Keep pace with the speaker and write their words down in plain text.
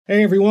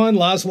Hey everyone,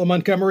 Laszlo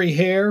Montgomery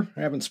here.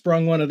 I haven't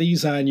sprung one of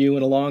these on you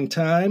in a long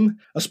time.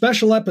 A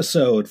special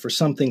episode for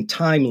something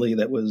timely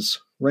that was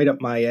right up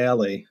my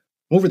alley.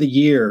 Over the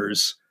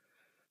years,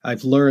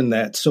 I've learned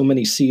that so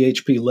many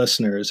CHP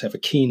listeners have a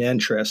keen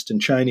interest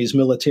in Chinese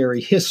military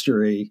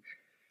history,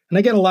 and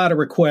I get a lot of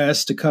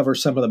requests to cover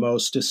some of the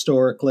most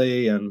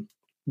historically and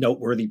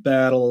noteworthy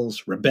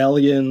battles,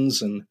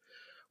 rebellions, and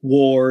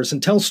wars,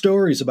 and tell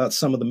stories about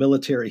some of the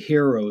military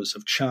heroes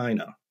of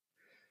China.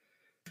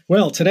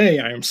 Well, today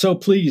I am so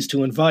pleased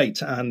to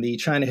invite on the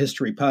China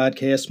History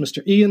Podcast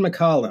Mr. Ian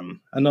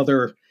McCollum,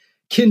 another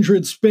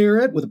kindred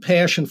spirit with a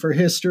passion for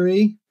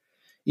history.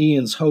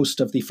 Ian's host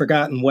of the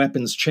Forgotten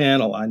Weapons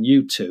channel on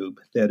YouTube,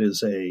 that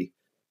is a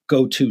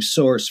go-to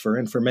source for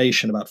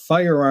information about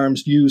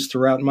firearms used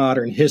throughout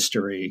modern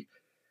history,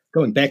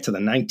 going back to the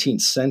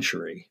 19th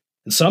century.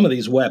 And some of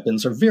these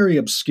weapons are very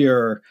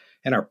obscure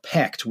and are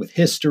packed with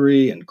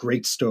history and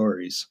great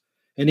stories.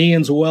 And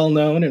Ian's a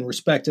well-known and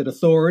respected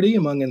authority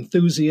among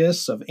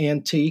enthusiasts of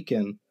antique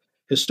and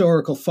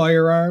historical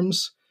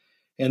firearms.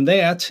 And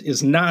that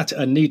is not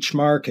a niche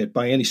market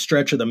by any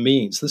stretch of the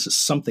means. This is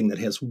something that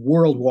has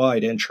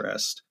worldwide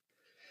interest.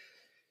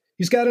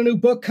 He's got a new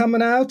book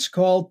coming out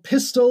called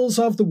Pistols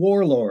of the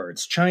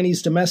Warlords,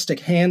 Chinese Domestic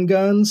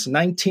Handguns,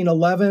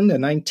 1911 to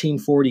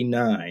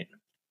 1949.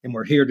 And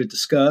we're here to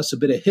discuss a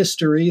bit of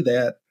history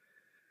that,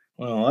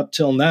 well, up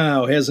till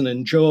now, hasn't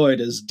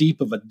enjoyed as deep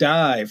of a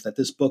dive that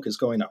this book is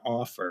going to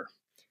offer.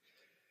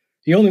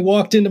 You only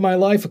walked into my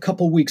life a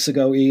couple weeks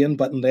ago, Ian,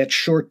 but in that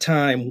short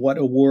time, what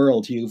a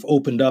world you've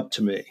opened up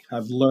to me.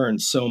 I've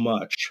learned so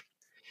much.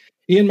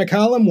 Ian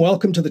McCollum,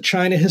 welcome to the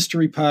China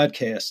History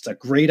Podcast. It's a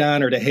great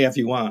honor to have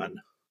you on.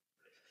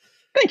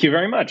 Thank you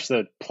very much.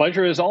 The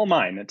pleasure is all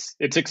mine.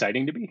 It's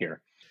exciting to be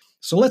here.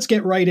 So let's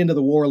get right into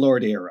the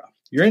Warlord era.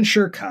 You're in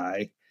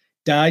Shirkai.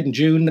 Died in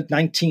June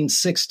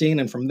 1916,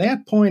 and from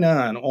that point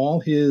on,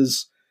 all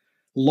his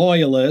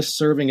loyalists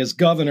serving as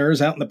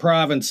governors out in the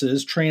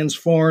provinces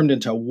transformed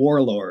into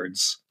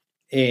warlords.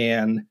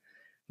 And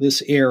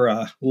this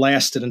era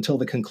lasted until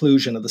the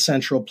conclusion of the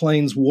Central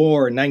Plains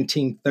War in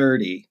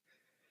 1930.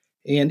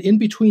 And in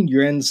between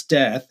Yuan's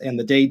death and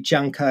the day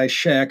Chiang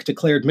Kai-shek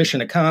declared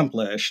mission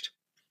accomplished,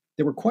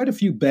 there were quite a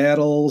few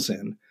battles,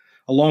 and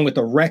along with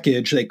the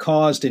wreckage they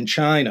caused in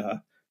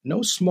China,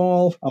 no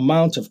small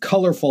amount of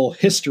colorful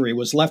history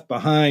was left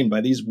behind by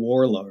these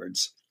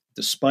warlords.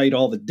 Despite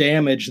all the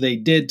damage they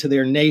did to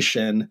their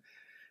nation,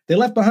 they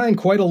left behind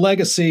quite a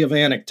legacy of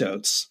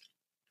anecdotes.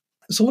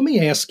 So let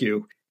me ask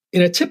you,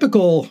 in a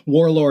typical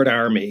warlord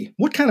army,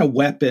 what kind of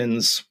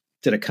weapons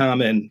did a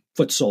common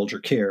foot soldier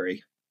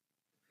carry?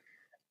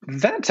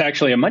 That's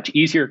actually a much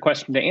easier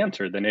question to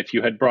answer than if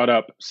you had brought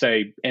up,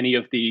 say, any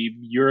of the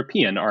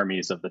European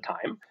armies of the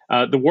time.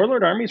 The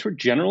warlord armies were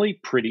generally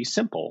pretty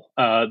simple.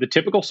 The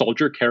typical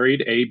soldier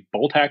carried a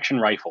bolt-action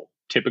rifle,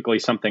 typically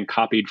something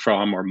copied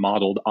from or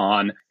modeled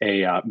on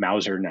a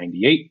Mauser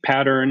 98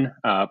 pattern,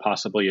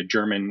 possibly a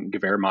German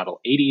Gewehr Model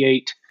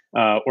 88,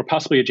 or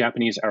possibly a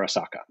Japanese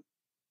Arasaka.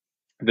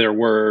 There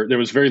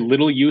was very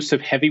little use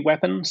of heavy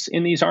weapons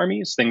in these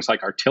armies, things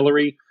like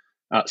artillery.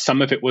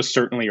 Some of it was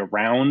certainly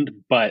around,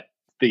 but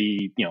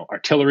the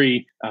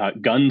artillery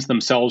guns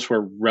themselves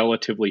were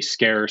relatively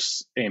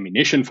scarce.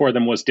 Ammunition for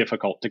them was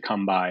difficult to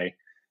come by.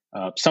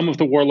 Some of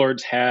the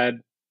warlords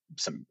had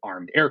some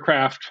armed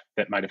aircraft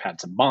that might have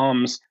had some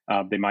bombs.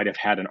 They might have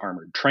had an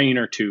armored train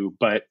or two,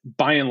 but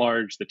by and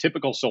large, the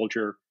typical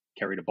soldier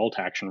carried a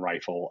bolt-action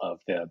rifle of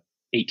the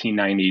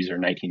 1890s or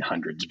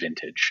 1900s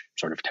vintage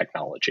sort of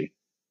technology.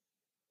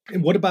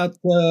 And what about,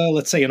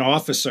 let's say, an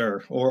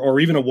officer or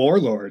even a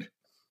warlord?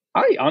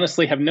 I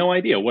honestly have no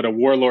idea what a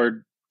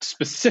warlord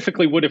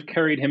specifically would have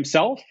carried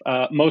himself.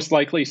 Most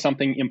likely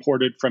something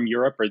imported from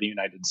Europe or the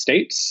United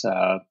States.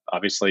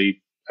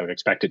 Obviously, I would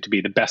expect it to be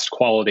the best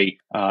quality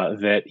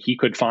that he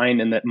could find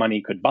and that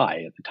money could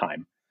buy at the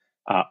time.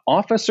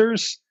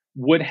 Officers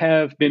would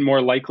have been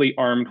more likely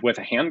armed with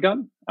a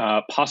handgun,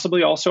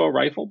 possibly also a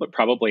rifle, but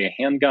probably a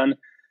handgun.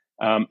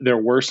 There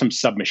were some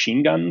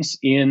submachine guns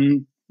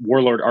in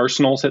warlord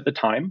arsenals at the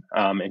time,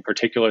 in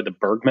particular the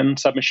Bergmann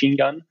submachine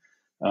gun.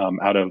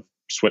 Out of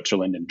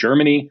Switzerland and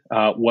Germany,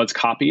 was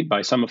copied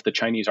by some of the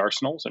Chinese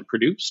arsenals and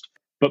produced.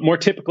 But more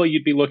typically,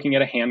 you'd be looking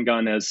at a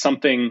handgun as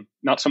something,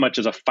 not so much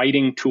as a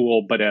fighting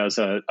tool, but as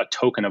a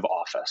token of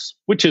office,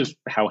 which is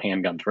how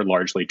handguns were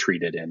largely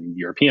treated in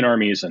European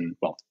armies and,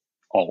 well,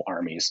 all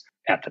armies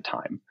at the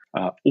time.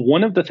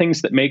 One of the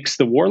things that makes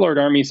the warlord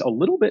armies a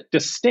little bit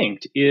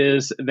distinct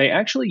is they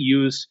actually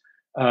use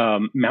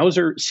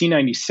Mauser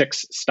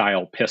C96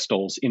 style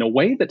pistols in a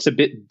way that's a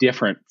bit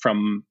different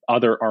from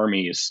other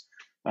armies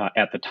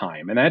at the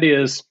time. And that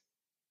is,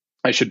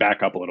 I should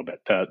back up a little bit.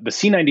 The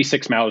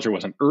C96 Mauser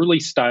was an early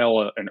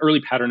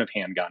pattern of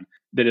handgun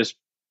that is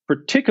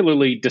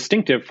particularly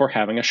distinctive for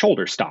having a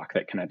shoulder stock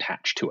that can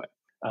attach to it.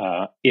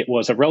 It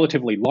was a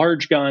relatively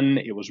large gun.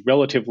 It was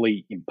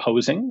relatively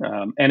imposing,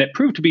 and it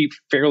proved to be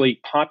fairly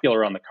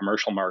popular on the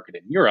commercial market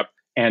in Europe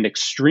and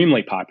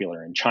extremely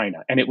popular in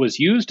China. And it was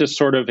used as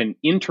sort of an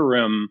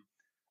interim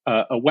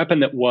a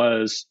weapon that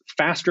was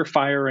faster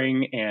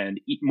firing and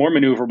more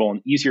maneuverable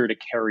and easier to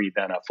carry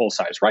than a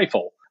full-size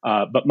rifle,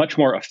 but much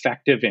more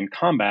effective in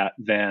combat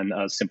than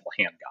a simple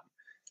handgun.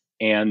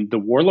 And the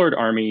warlord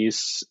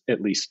armies,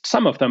 at least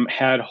some of them,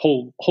 had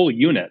whole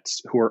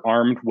units who were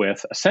armed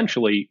with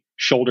essentially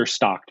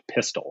shoulder-stocked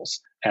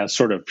pistols as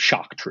sort of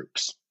shock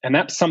troops. And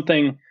that's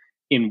something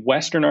in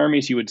Western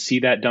armies, you would see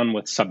that done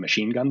with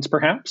submachine guns,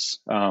 perhaps.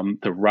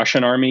 The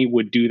Russian army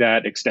would do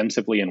that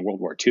extensively in World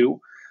War II.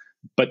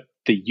 But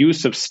the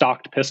use of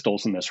stocked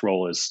pistols in this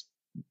role is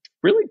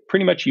really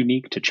pretty much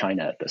unique to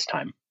China at this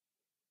time.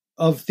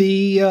 Of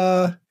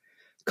the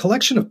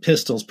collection of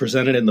pistols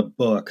presented in the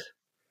book,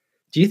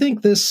 do you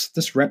think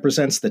this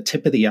represents the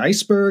tip of the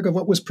iceberg of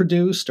what was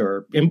produced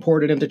or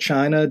imported into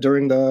China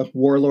during the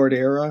Warlord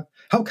era?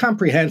 How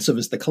comprehensive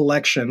is the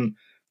collection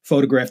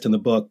photographed in the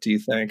book, do you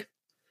think?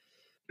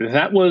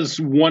 That was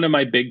one of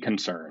my big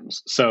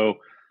concerns. So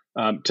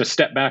to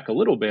step back a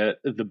little bit,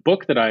 the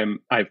book that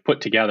I've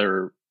put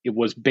together, it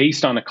was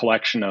based on a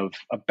collection of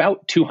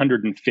about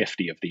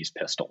 250 of these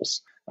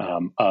pistols,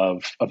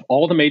 of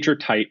all the major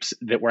types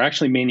that were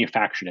actually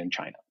manufactured in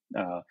China.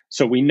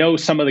 So we know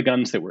some of the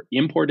guns that were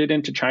imported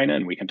into China,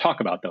 and we can talk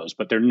about those,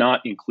 but they're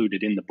not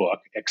included in the book,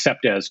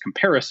 except as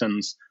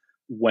comparisons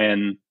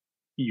when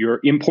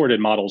your imported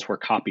models were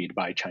copied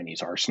by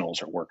Chinese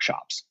arsenals or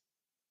workshops.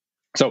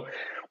 So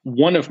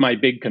one of my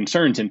big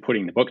concerns in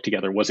putting the book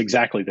together was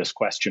exactly this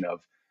question of,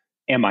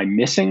 am I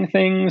missing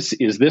things?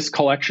 Is this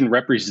collection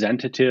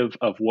representative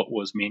of what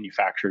was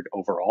manufactured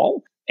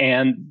overall?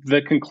 And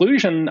the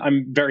conclusion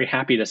I'm very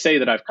happy to say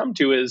that I've come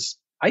to is,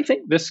 I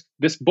think this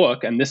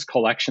book and this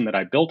collection that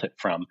I built it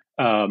from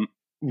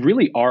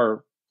really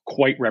are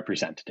quite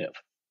representative.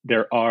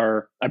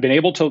 I've been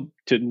able to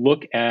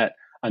look at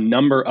a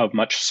number of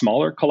much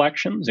smaller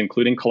collections,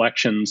 including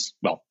collections,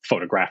 well,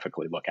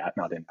 photographically look at,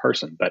 not in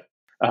person, but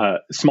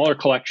smaller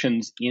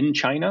collections in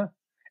China.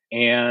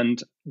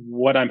 And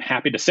what I'm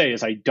happy to say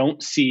is I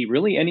don't see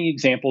really any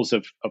examples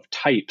of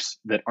types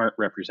that aren't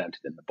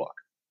represented in the book.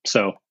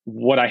 So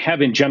what I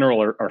have in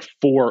general are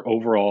four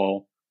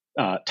overall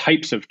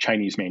types of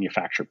Chinese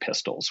manufactured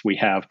pistols. We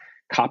have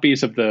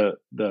copies of the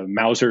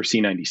Mauser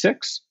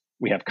C96.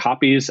 We have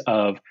copies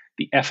of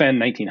the FN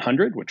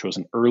 1900, which was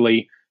an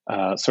early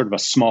sort of a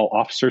small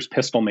officer's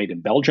pistol made in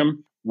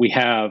Belgium. We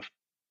have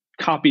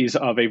copies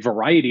of a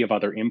variety of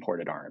other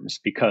imported arms,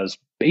 because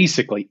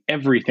basically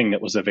everything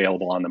that was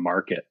available on the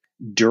market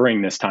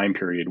during this time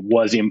period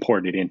was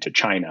imported into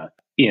China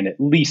in at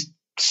least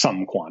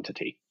some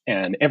quantity.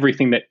 And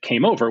everything that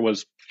came over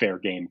was fair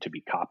game to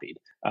be copied.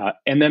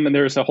 And then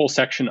there's a whole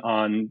section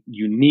on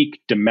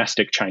unique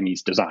domestic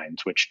Chinese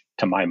designs, which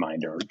to my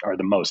mind are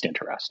the most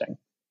interesting.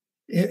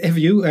 Are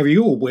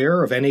you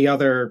aware of any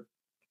other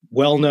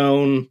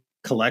well-known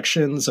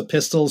collections of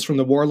pistols from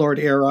the Warlord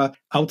era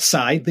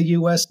outside the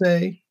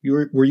USA?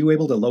 Were you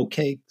able to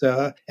locate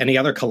any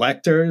other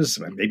collectors,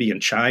 maybe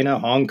in China,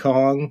 Hong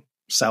Kong,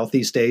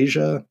 Southeast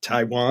Asia,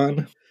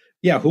 Taiwan?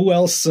 Yeah, who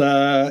else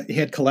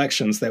had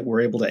collections that were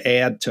able to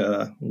add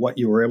to what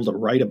you were able to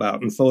write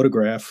about and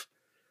photograph?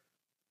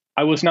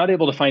 I was not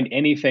able to find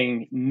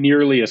anything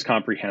nearly as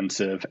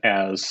comprehensive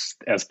as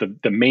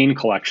the main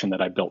collection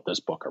that I built this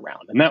book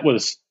around. And that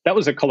was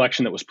a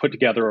collection that was put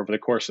together over the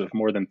course of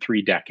more than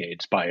 3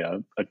 decades by a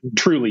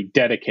truly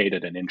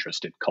dedicated and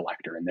interested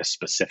collector in this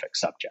specific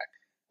subject.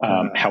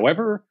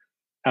 However,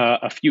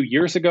 a few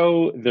years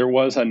ago, there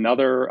was a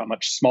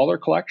much smaller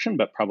collection,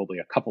 but probably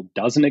a couple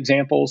dozen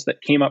examples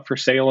that came up for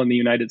sale in the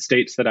United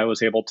States that I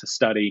was able to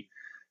study.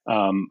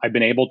 I've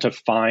been able to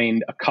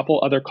find a couple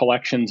other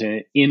collections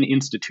in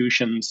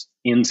institutions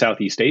in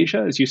Southeast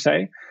Asia, as you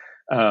say.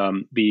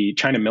 The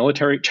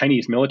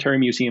Chinese Military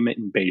Museum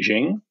in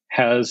Beijing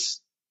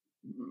has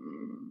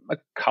a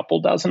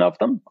couple dozen of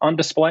them on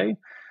display.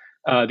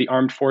 The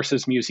Armed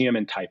Forces Museum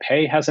in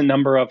Taipei has a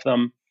number of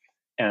them.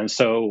 And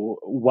so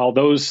while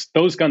those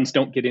guns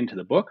don't get into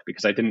the book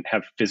because I didn't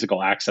have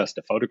physical access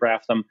to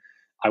photograph them,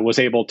 I was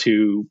able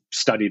to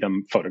study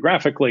them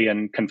photographically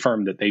and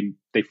confirm that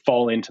they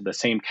fall into the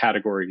same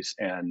categories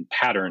and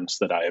patterns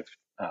that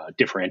I've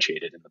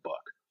differentiated in the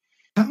book.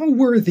 How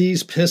were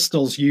these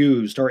pistols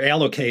used or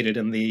allocated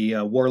in the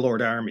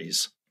warlord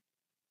armies?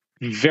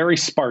 Very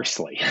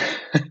sparsely.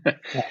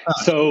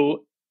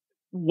 So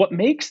what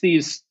makes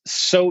these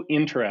so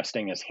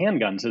interesting as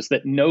handguns is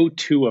that no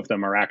two of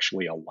them are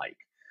actually alike.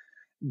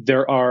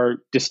 There are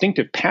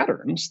distinctive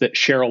patterns that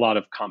share a lot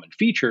of common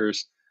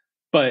features,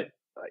 but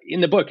in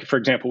the book, for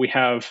example, we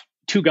have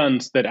 2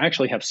 guns that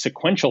actually have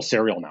sequential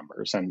serial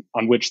numbers and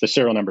on which the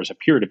serial numbers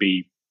appear to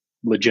be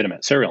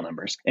legitimate serial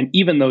numbers. And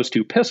even those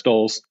 2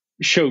 pistols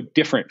show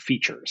different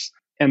features.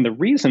 And the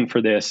reason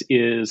for this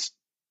is,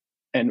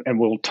 and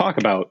we'll talk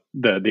about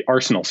the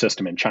arsenal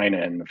system in China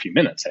in a few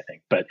minutes, I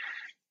think, but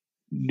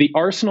the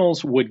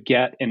arsenals would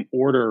get an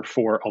order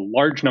for a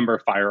large number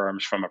of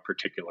firearms from a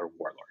particular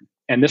warlord.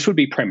 And this would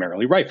be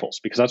primarily rifles,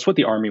 because that's what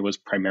the army was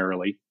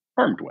primarily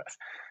armed with.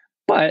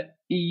 But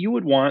the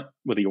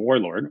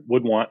warlord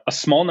would want a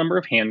small number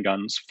of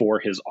handguns for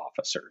his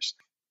officers.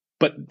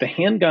 But the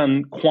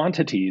handgun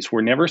quantities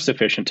were never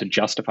sufficient to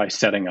justify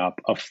setting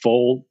up a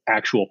full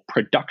actual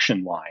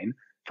production line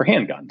for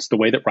handguns, the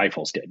way that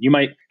rifles did. You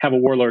might have a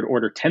warlord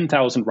order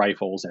 10,000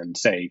 rifles and,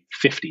 say,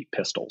 50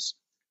 pistols.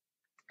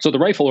 So the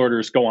rifle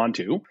orders go on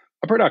to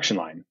a production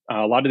line.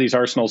 A lot of these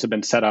arsenals have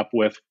been set up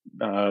with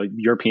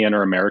European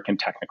or American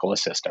technical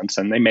assistance,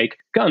 and they make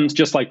guns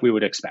just like we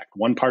would expect,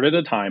 one part at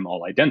a time,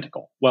 all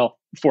identical. Well,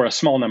 for a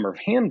small number of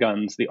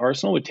handguns, the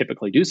arsenal would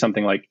typically do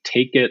something like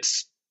take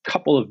its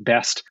couple of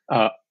best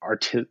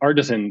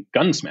artisan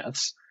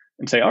gunsmiths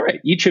and say, all right,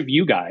 each of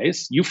you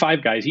guys, you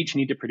 5 guys, each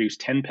need to produce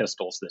 10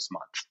 pistols this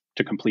month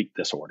to complete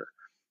this order.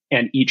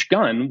 And each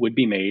gun would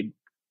be made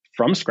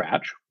from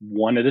scratch,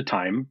 one at a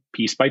time,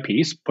 piece by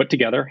piece, put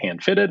together,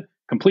 hand-fitted,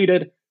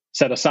 completed,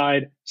 set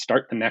aside,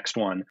 start the next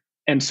one.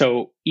 And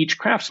so each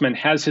craftsman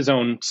has his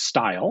own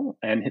style,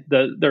 and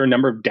there are a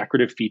number of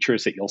decorative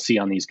features that you'll see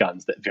on these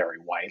guns that vary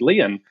widely,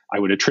 and I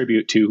would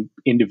attribute to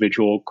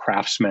individual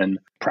craftsman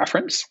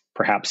preference,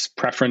 perhaps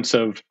preference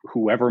of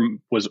whoever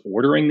was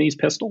ordering these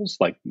pistols.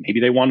 Like maybe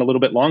they want a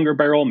little bit longer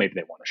barrel, maybe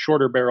they want a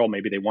shorter barrel,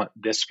 maybe they want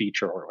this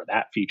feature or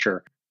that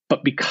feature.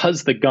 But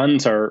because the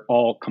guns are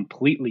all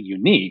completely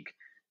unique,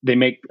 they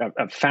make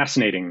a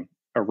fascinating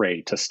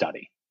array to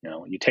study.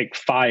 You take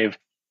 5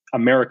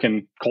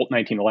 American Colt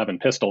 1911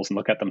 pistols and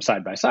look at them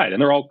side by side,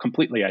 and they're all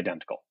completely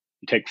identical.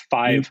 You take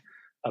 5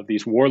 of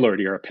these Warlord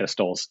era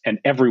pistols, and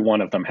every one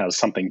of them has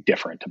something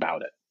different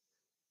about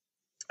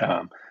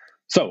it.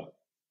 So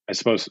I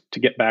suppose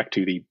to get back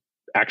to the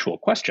actual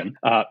question,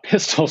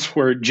 pistols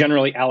were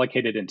generally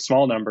allocated in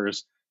small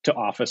numbers to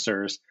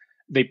officers.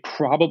 They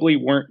probably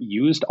weren't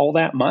used all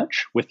that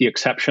much, with the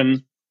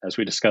exception, as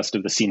we discussed,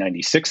 of the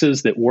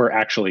C96s that were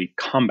actually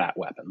combat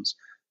weapons.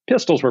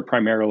 Pistols were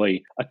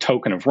primarily a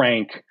token of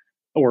rank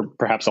or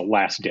perhaps a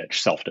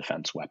last-ditch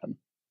self-defense weapon.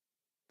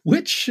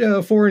 Which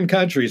foreign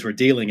countries were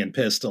dealing in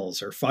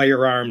pistols or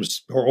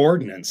firearms or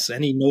ordnance?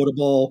 Any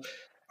notable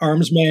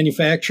arms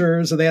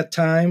manufacturers of that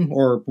time,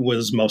 or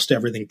was most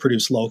everything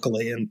produced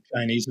locally in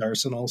Chinese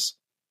arsenals?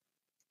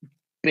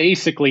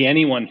 Basically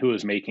anyone who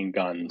was making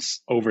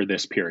guns over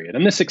this period.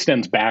 And this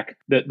extends back,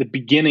 the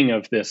beginning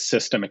of this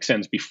system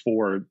extends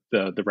before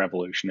the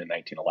revolution in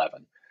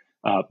 1911.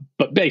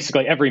 But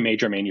basically every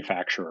major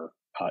manufacturer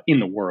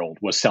in the world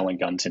was selling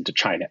guns into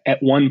China at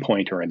one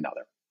point or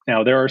another.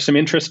 Now, there are some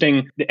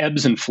interesting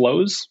ebbs and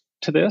flows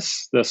to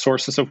this, the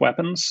sources of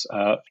weapons.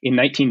 In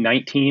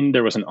 1919,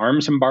 there was an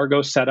arms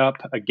embargo set up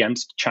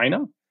against China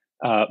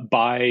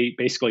by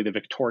basically the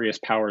victorious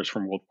powers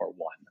from World War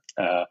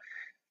I.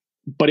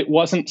 But it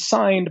wasn't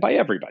signed by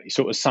everybody.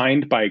 So it was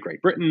signed by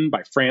Great Britain,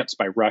 by France,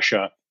 by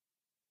Russia,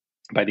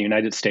 by the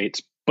United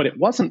States. But it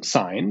wasn't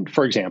signed,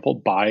 for example,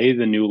 by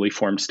the newly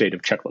formed state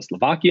of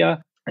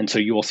Czechoslovakia. And so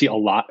you will see a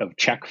lot of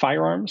Czech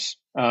firearms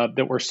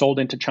that were sold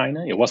into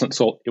China. It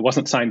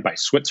wasn't signed by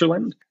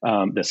Switzerland.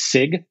 The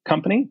SIG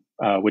company,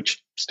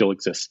 which still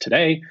exists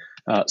today,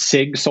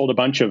 SIG sold a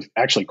bunch of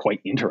actually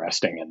quite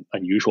interesting and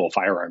unusual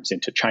firearms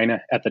into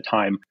China at the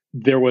time.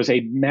 There was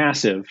a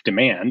massive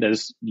demand,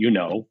 as you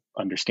know,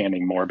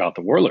 understanding more about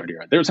the Warlord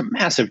era. There was a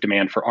massive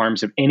demand for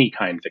arms of any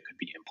kind that could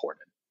be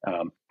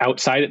imported.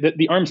 Outside,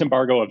 the arms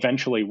embargo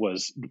eventually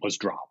was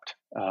dropped,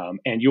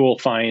 and you will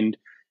find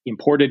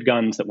imported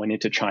guns that went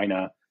into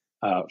China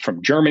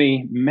from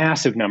Germany,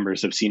 massive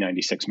numbers of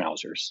C96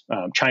 Mausers.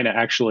 China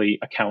actually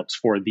accounts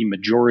for the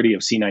majority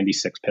of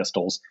C96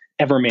 pistols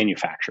ever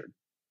manufactured.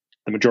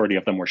 The majority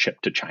of them were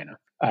shipped to China.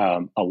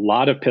 A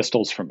lot of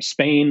pistols from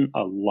Spain,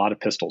 a lot of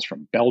pistols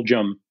from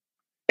Belgium.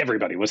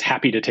 Everybody was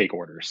happy to take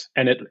orders.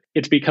 And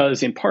it's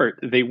because, in part,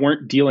 they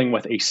weren't dealing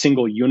with a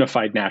single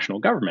unified national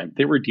government.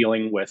 They were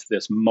dealing with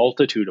this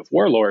multitude of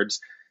warlords.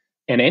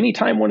 And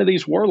anytime one of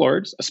these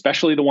warlords,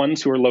 especially the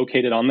ones who are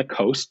located on the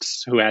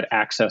coasts, who had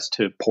access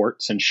to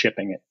ports and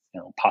shipping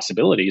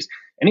possibilities,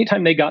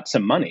 anytime they got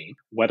some money,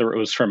 whether it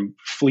was from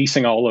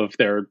fleecing all of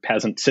their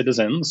peasant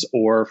citizens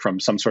or from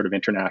some sort of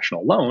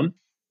international loan,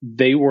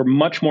 they were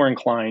much more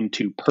inclined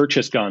to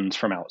purchase guns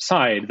from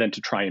outside than to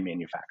try and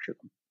manufacture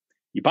them.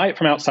 You buy it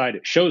from outside,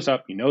 it shows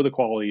up, you know the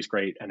quality is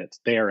great, and it's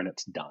there and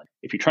it's done.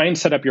 If you try and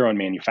set up your own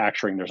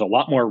manufacturing, there's a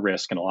lot more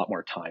risk and a lot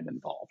more time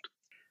involved.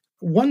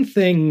 One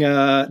thing,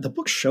 the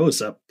book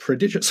shows a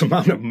prodigious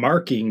amount of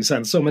markings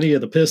on so many of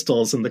the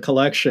pistols in the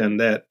collection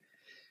that,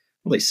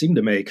 well, they seem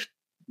to make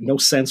no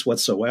sense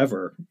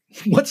whatsoever.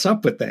 What's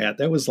up with that?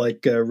 That was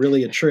like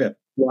really a trip.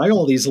 Why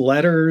all these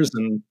letters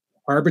and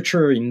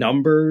arbitrary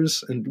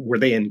numbers? And were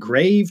they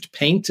engraved,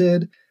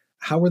 painted?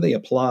 How were they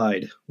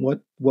applied?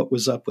 What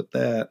was up with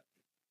that?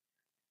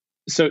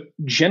 So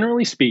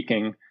generally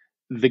speaking,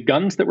 the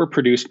guns that were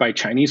produced by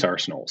Chinese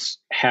arsenals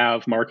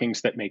have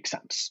markings that make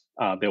sense.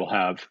 They will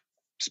have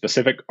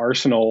specific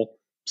arsenal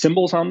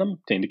symbols on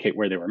them to indicate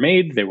where they were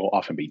made. They will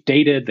often be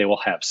dated. They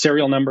will have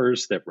serial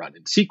numbers that run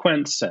in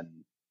sequence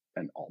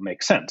and all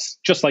make sense,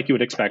 just like you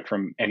would expect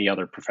from any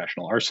other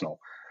professional arsenal.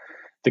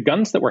 The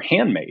guns that were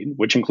handmade,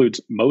 which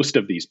includes most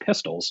of these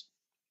pistols,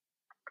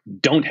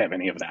 don't have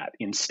any of that.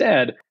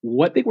 Instead,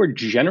 what they were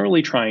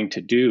generally trying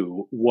to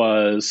do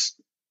was,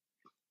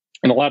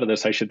 and a lot of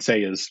this, I should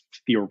say, is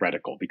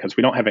theoretical because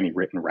we don't have any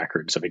written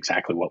records of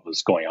exactly what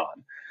was going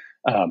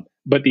on.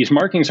 But these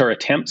markings are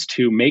attempts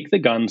to make the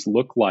guns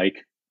look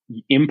like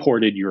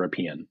imported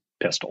European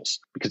pistols,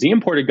 because the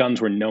imported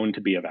guns were known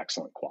to be of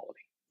excellent quality.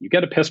 You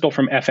get a pistol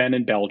from FN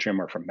in Belgium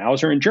or from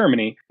Mauser in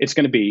Germany, it's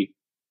going to be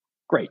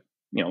great.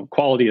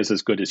 Quality is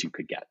as good as you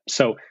could get.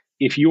 So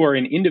if you are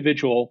an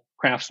individual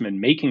craftsman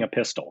making a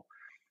pistol,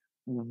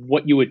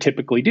 what you would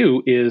typically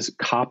do is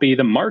copy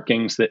the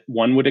markings that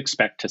one would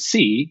expect to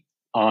see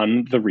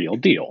on the real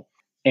deal.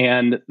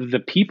 And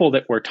the people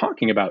that we're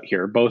talking about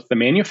here, both the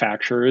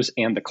manufacturers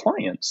and the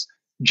clients,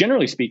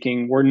 generally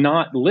speaking, were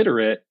not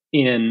literate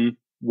in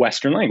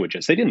Western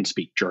languages. They didn't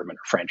speak German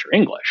or French or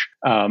English.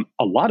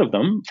 A lot of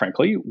them,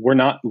 frankly, were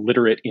not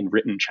literate in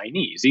written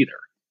Chinese either.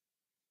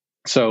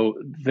 So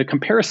the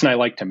comparison I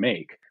like to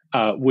make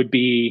would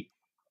be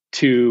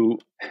to,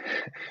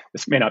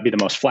 this may not be the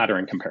most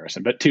flattering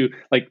comparison, but to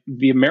like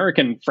the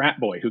American frat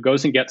boy who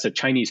goes and gets a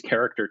Chinese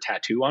character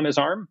tattoo on his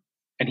arm,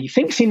 and he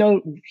thinks he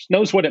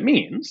knows what it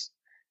means,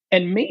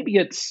 and maybe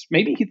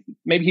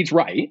he's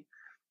right,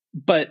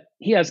 but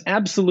he has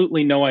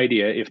absolutely no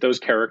idea if those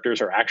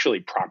characters are actually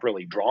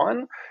properly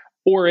drawn,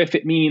 or if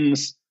it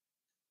means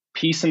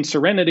peace and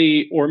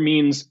serenity, or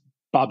means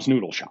Bob's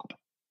Noodle Shop.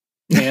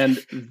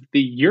 And the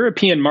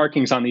European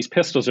markings on these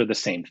pistols are the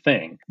same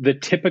thing. The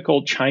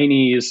typical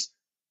Chinese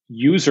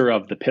user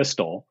of the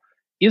pistol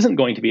isn't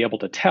going to be able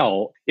to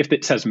tell if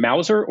it says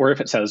Mauser or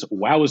if it says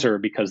Wowser,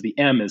 because the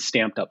M is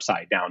stamped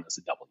upside down as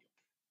a W.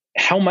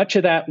 How much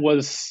of that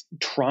was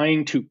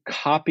trying to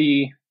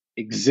copy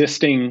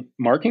existing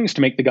markings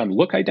to make the gun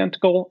look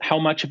identical? How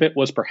much of it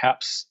was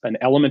perhaps an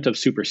element of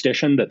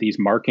superstition that these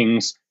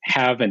markings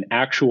have an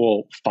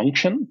actual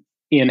function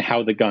in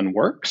how the gun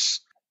works?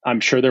 I'm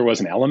sure there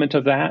was an element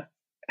of that.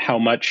 How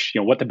much,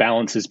 what the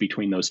balance is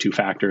between those two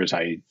factors,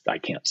 I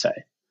can't say.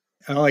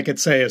 All I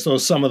could say is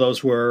some of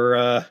those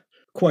were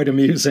quite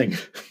amusing.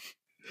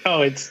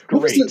 Oh, it's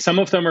great. Some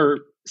of them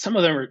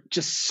are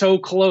just so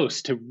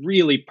close to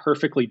really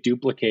perfectly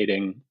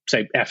duplicating,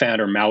 say, FN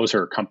or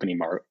Mauser company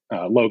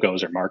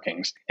logos or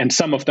markings. And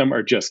some of them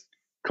are just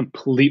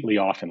completely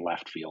off in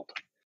left field.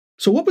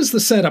 So what was the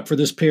setup for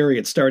this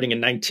period starting in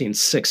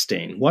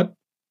 1916? What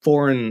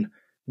foreign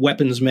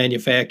weapons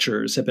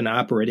manufacturers have been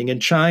operating in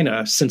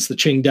China since the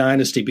Qing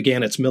Dynasty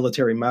began its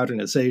military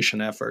modernization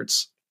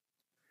efforts?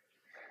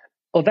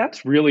 Well,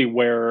 that's really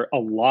where a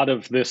lot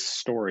of this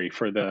story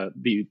for the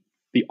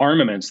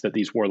armaments that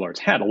these warlords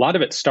had, a lot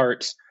of it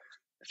starts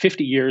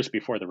 50 years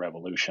before the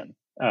revolution.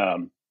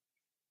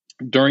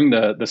 During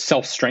the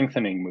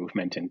self-strengthening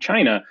movement in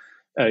China,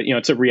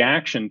 it's a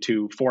reaction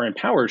to foreign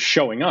powers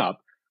showing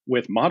up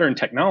with modern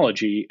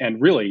technology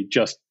and really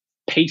just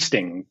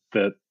pasting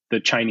the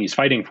Chinese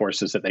fighting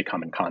forces that they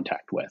come in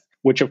contact with,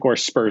 which of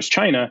course spurs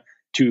China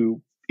to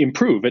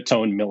improve its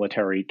own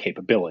military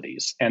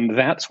capabilities. And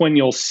that's when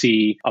you'll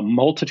see a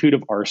multitude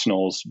of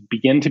arsenals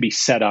begin to be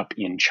set up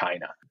in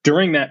China.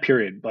 During that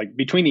period, like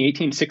between the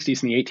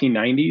 1860s and the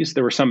 1890s,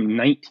 there were some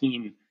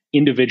 19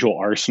 individual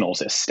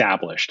arsenals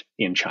established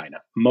in China,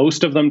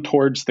 most of them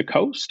towards the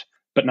coast,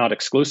 but not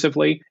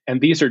exclusively. And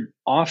these are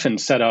often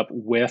set up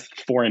with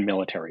foreign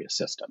military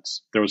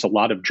assistance. There was a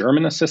lot of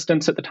German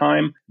assistance at the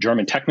time.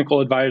 German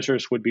technical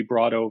advisors would be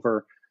brought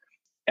over.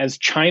 As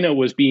China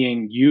was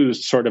being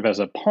used sort of as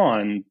a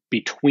pawn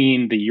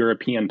between the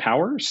European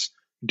powers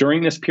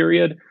during this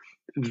period,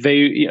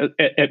 they,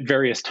 at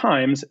various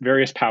times,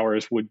 various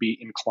powers would be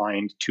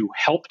inclined to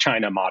help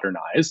China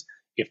modernize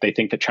if they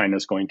think that China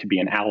is going to be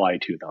an ally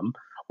to them,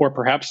 or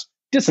perhaps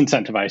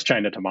disincentivize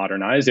China to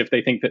modernize if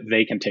they think that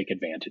they can take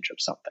advantage of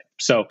something.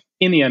 So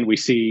in the end, we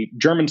see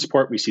German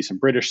support, we see some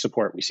British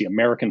support, we see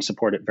American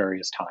support at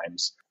various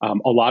times. A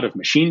lot of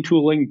machine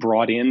tooling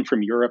brought in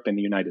from Europe and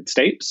the United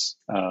States.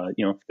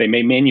 They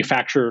may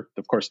manufacture,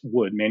 of course,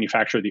 would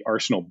manufacture the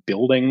arsenal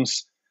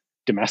buildings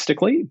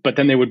domestically, but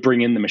then they would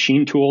bring in the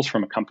machine tools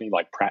from a company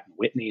like Pratt &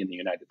 Whitney in the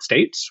United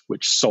States,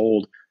 which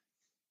sold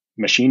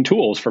machine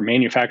tools for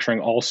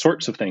manufacturing all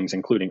sorts of things,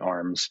 including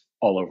arms,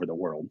 all over the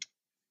world.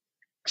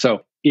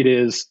 So it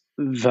is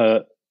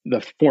the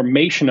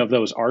formation of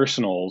those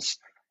arsenals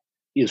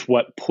is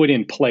what put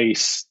in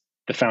place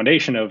the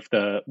foundation of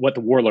what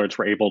the warlords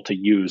were able to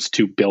use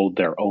to build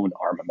their own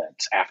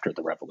armaments after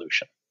the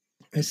revolution.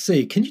 I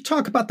see. Can you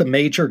talk about the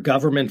major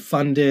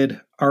government-funded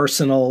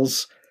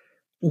arsenals?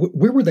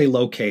 Where were they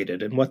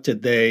located, and what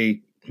did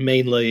they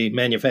mainly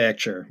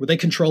manufacture? Were they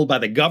controlled by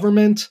the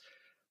government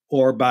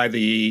or by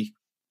the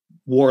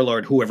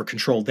warlord, whoever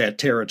controlled that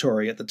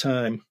territory at the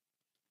time?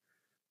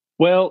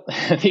 Well,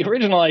 the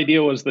original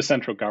idea was the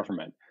central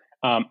government.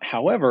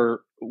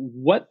 However,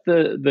 what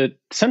the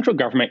central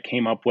government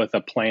came up with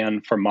a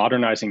plan for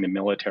modernizing the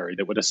military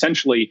that would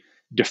essentially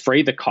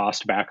defray the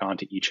cost back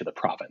onto each of the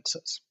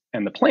provinces.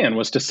 And the plan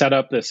was to set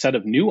up a set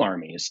of new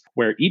armies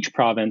where each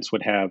province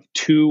would have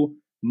 2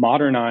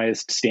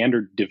 modernized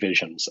standard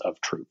divisions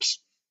of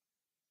troops.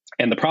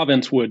 And the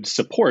province would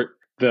support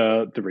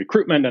the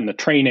recruitment and the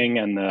training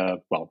and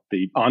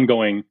the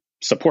ongoing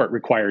support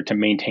required to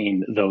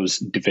maintain those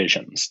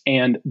divisions.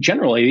 And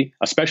generally,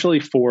 especially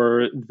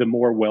for the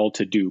more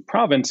well-to-do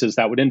provinces,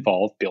 that would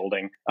involve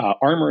building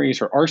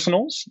armories or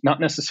arsenals, not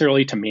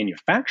necessarily to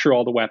manufacture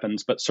all the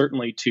weapons, but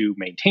certainly to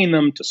maintain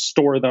them, to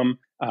store them.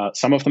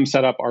 Some of them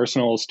set up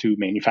arsenals to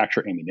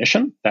manufacture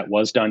ammunition. That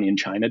was done in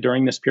China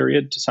during this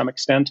period to some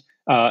extent.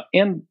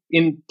 And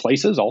in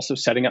places also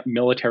setting up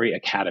military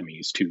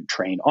academies to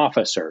train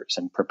officers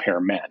and prepare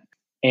men.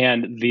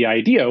 And the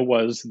idea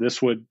was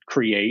this would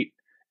create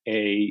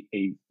a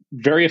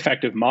very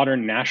effective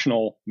modern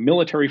national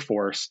military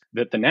force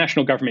that the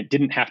national government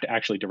didn't have to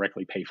actually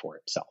directly pay for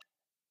itself.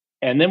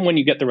 And then when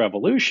you get the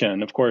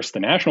revolution, of course, the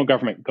national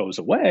government goes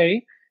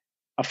away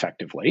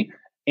effectively,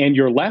 and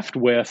you're left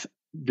with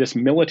this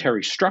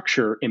military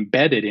structure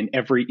embedded in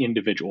every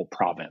individual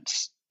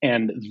province.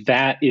 And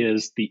that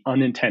is the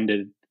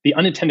unintended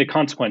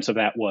consequence of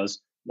that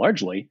was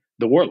largely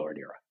the warlord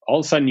era. All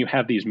of a sudden, you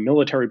have these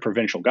military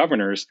provincial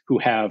governors who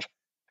have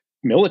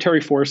military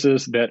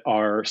forces that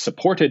are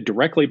supported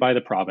directly by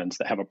the province,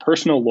 that have a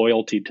personal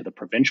loyalty to the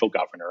provincial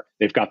governor.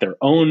 They've got their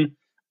own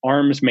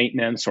arms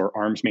maintenance or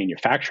arms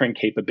manufacturing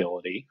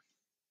capability.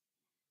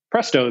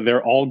 Presto,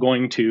 they're all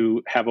going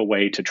to have a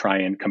way to try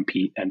and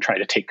compete and try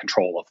to take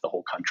control of the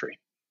whole country.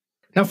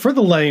 Now, for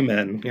the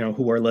laymen,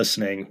 who are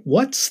listening,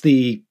 what's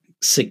the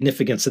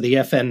significance of the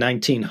FN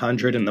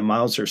 1900 and the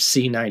Mauser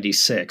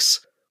C96?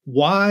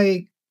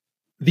 Why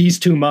these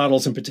two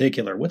models in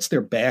particular? What's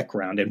their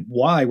background, and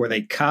why were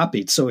they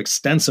copied so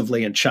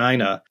extensively in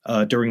China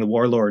during the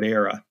Warlord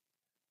era?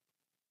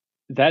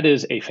 That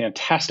is a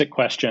fantastic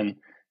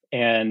question.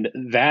 And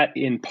that,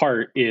 in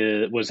part,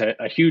 was a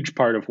huge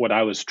part of what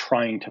I was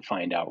trying to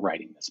find out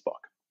writing this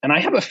book. And I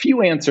have a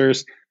few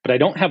answers, but I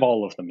don't have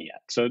all of them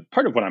yet. So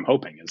part of what I'm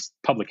hoping is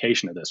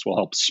publication of this will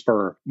help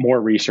spur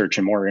more research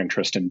and more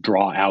interest and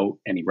draw out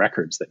any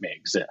records that may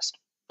exist.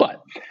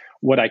 But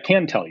what I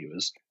can tell you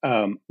is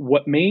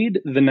what made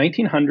the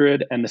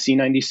 1900 and the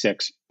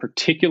C96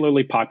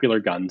 particularly popular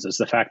guns is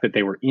the fact that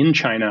they were in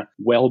China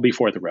well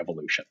before the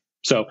revolution.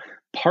 So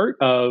part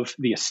of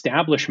the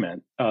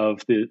establishment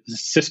of the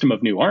system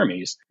of new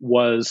armies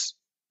was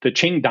the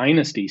Tang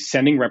Dynasty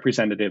sending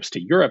representatives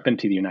to Europe and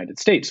to the United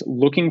States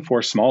looking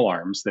for small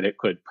arms that it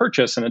could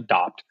purchase and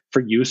adopt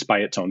for use by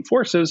its own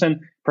forces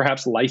and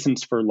perhaps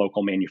license for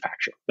local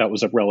manufacture. That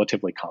was a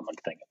relatively common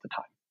thing at the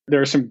time.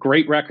 There are some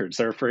great records.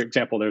 For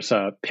example, there's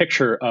a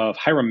picture of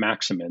Hiram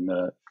Maxim in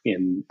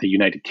the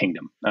United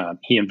Kingdom.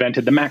 He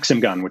invented the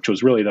Maxim gun, which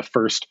was really the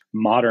first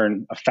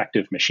modern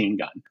effective machine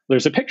gun.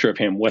 There's a picture of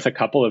him with a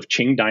couple of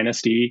Tang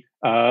Dynasty,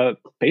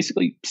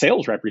 basically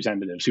sales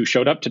representatives who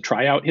showed up to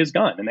try out his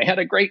gun. And they had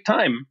a great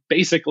time.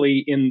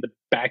 Basically, in the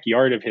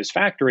backyard of his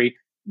factory,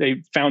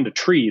 they found a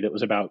tree that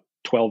was about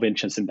 12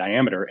 inches in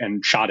diameter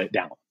and shot it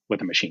down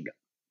with a machine gun.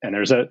 And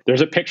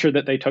there's a picture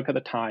that they took at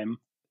the time.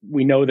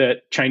 We know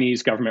that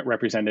Chinese government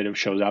representative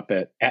shows up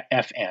at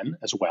FN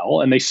as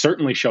well, and they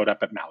certainly showed up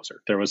at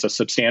Mauser. There was a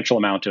substantial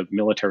amount of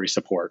military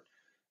support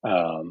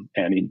and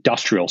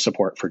industrial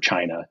support for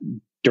China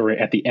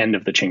at the end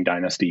of the Tang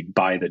Dynasty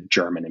by the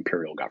German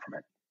imperial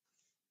government.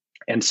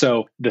 And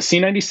so the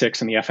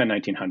C96 and the FN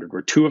 1900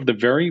 were two of the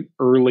very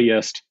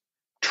earliest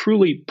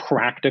truly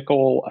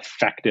practical,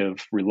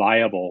 effective,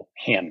 reliable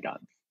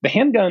handguns. The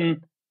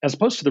handgun, as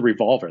opposed to the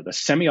revolver, the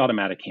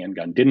semi-automatic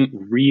handgun didn't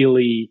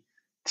really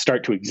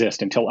start to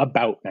exist until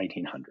about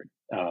 1900.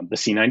 The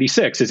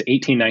C96 is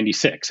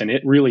 1896, and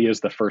it really is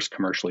the first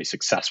commercially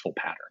successful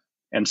pattern.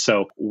 And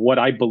so what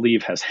I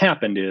believe has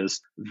happened is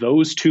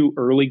those two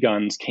early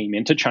guns came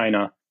into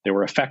China. They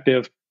were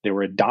effective. They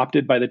were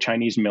adopted by the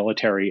Chinese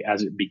military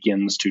as it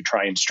begins to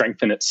try and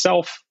strengthen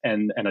itself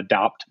and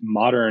adopt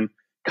modern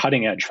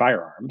cutting-edge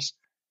firearms.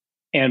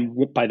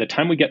 And by the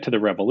time we get to the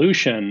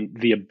revolution,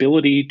 the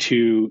ability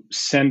to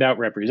send out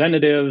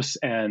representatives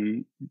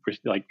and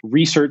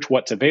research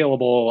what's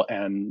available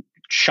and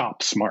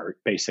shop smart,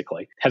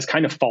 basically, has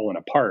kind of fallen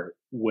apart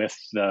with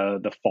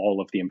the fall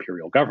of the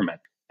imperial government.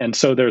 And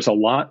so there's a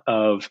lot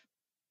of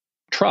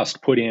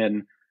trust put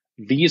in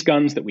these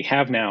guns that we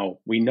have now.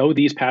 We know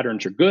these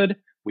patterns are good.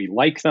 We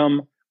like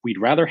them. We'd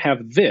rather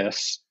have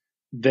this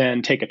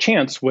than take a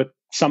chance with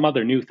some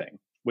other new thing,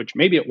 which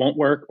maybe it won't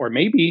work, or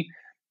maybe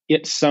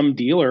it's some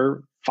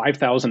dealer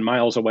 5,000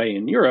 miles away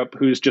in Europe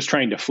who's just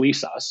trying to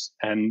fleece us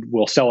and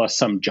will sell us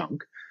some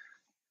junk.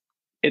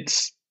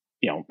 It's,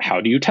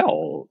 how do you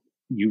tell?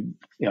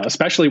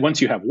 Especially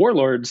once you have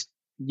warlords,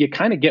 you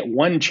kind of get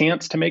one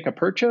chance to make a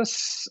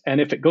purchase.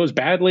 And if it goes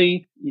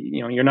badly,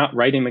 you're not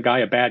writing the guy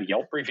a bad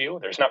Yelp review.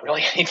 There's not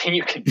really anything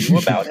you can do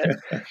about it.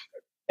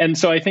 And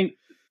so I think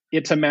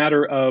it's a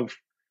matter of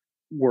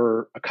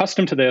we're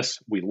accustomed to this,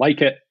 we like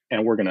it,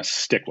 and we're going to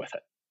stick with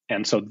it.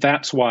 And so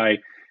that's why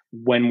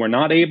when we're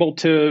not able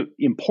to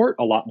import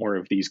a lot more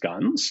of these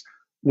guns,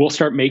 we'll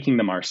start making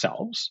them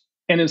ourselves.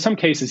 And in some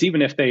cases,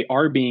 even if they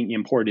are being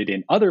imported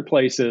in other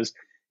places,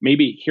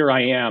 maybe here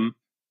I am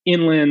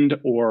inland,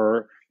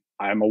 or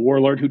I'm a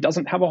warlord who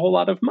doesn't have a whole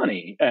lot of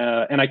money,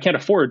 and I can't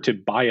afford to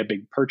buy a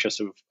big purchase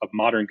of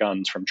modern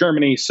guns from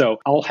Germany. So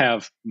I'll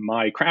have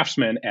my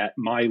craftsmen at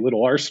my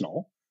little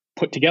arsenal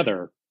put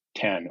together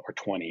 10 or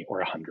 20 or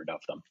 100 of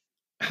them.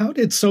 How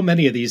did so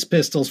many of these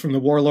pistols from the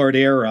Warlord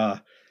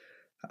era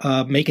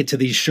make it to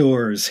these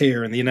shores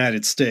here in the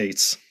United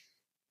States?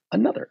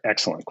 Another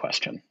excellent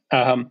question.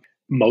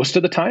 Most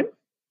of the time,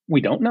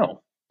 we don't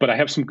know, but I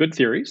have some good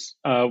theories.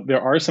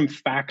 There are some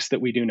facts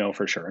that we do know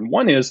for sure. And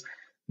one is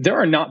there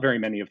are not very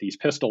many of these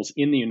pistols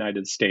in the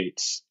United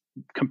States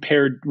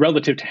compared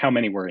relative to how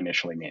many were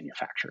initially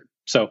manufactured.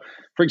 So,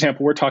 for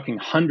example, we're talking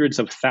hundreds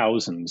of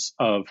thousands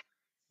of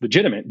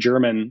legitimate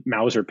German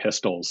Mauser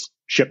pistols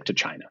shipped to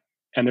China.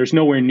 And there's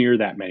nowhere near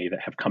that many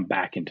that have come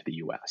back into the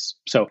US.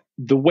 So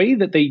the way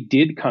that they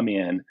did come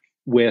in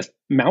with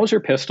Mauser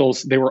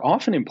pistols, they were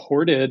often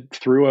imported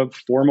through a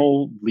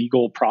formal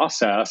legal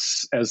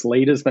process as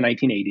late as the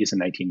 1980s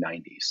and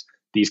 1990s.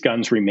 These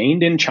guns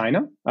remained in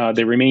China.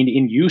 They remained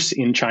in use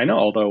in China,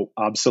 although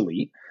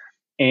obsolete.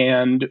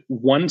 And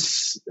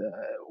once,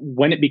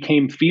 when it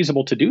became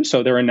feasible to do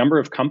so, there are a number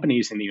of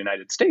companies in the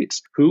United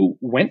States who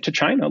went to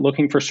China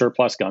looking for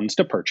surplus guns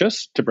to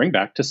purchase, to bring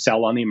back, to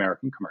sell on the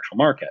American commercial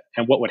market.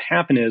 And what would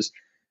happen is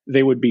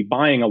they would be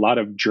buying a lot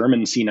of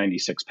German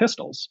C96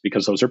 pistols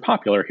because those are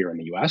popular here in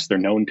the US. They're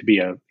known to be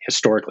a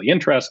historically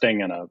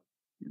interesting and a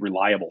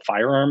reliable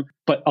firearm.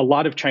 But a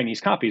lot of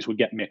Chinese copies would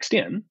get mixed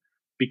in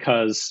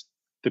because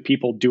the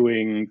people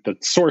doing the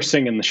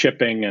sourcing and the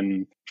shipping,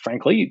 and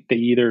frankly, they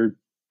either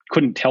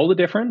couldn't tell the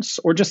difference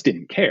or just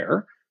didn't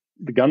care.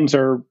 The guns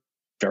are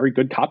very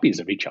good copies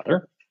of each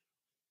other.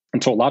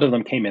 And so a lot of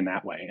them came in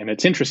that way. And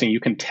it's interesting, you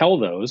can tell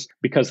those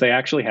because they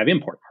actually have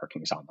import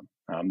markings on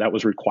them. That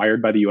was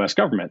required by the US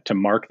government to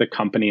mark the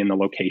company and the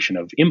location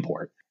of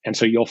import. And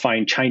so you'll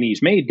find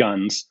Chinese-made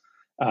guns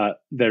that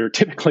are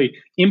typically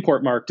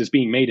import marked as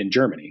being made in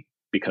Germany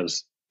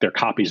because they're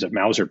copies of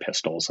Mauser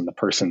pistols and the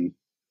person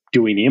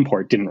doing the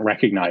import didn't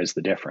recognize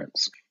the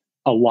difference.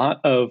 A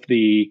lot of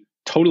the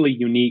totally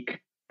unique,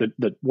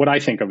 what I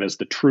think of as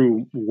the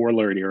true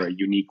Warlord era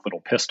unique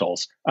little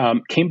pistols,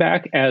 came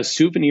back as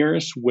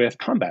souvenirs with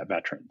combat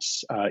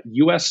veterans.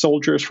 U.S.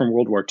 soldiers from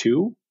World War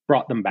II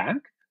brought them back.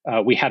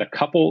 We had a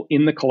couple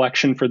in the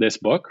collection for this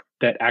book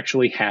that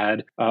actually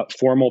had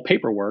formal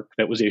paperwork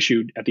that was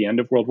issued at the end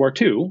of World War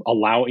II,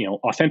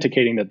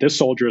 authenticating that this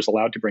soldier is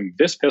allowed to bring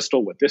this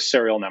pistol with this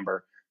serial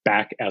number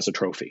back as a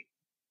trophy.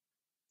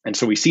 And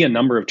so we see a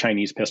number of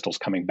Chinese pistols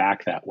coming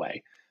back that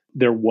way.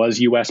 There was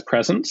U.S.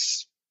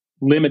 presence,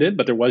 limited,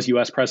 but there was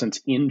U.S.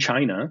 presence in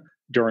China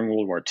during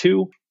World War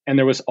II. And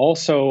there was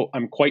also,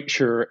 I'm quite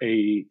sure,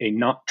 a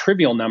not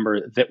trivial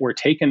number that were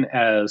taken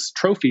as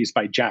trophies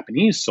by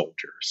Japanese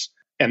soldiers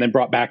and then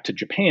brought back to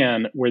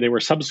Japan, where they were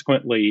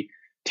subsequently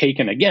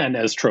taken again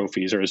as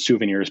trophies or as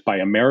souvenirs by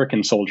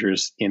American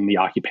soldiers in the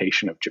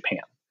occupation of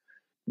Japan.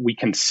 We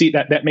can see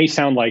that may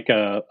sound like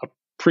a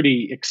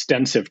pretty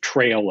extensive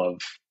trail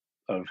of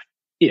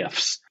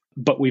ifs,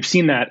 but we've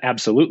seen that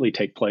absolutely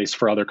take place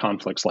for other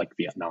conflicts like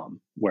Vietnam,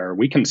 where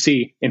we can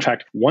see, in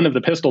fact, one of the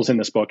pistols in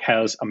this book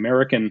has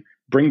American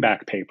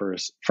bringback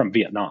papers from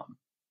Vietnam,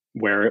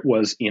 where it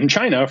was in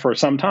China for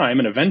some time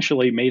and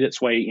eventually made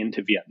its way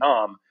into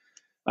Vietnam,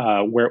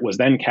 where it was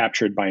then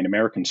captured by an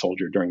American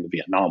soldier during the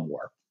Vietnam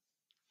War.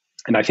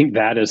 And I think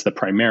that is the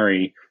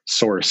primary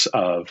source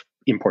of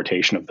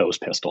importation of those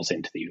pistols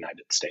into the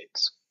United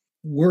States.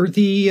 Were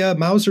the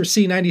Mauser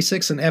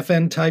C96 and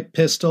FN type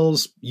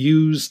pistols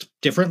used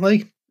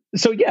differently?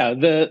 So yeah,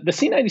 the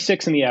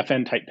C96 and the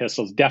FN type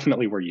pistols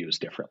definitely were used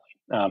differently.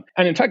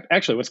 And in fact,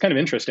 actually, what's kind of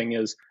interesting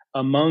is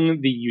among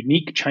the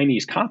unique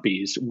Chinese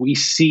copies, we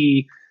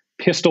see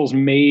pistols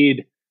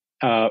made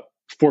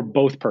for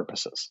both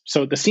purposes.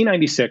 So the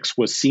C96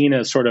 was seen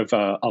as sort of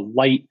a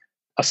light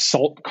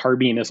assault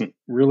carbine, isn't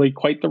really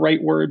quite the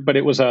right word, but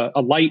it was a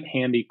light,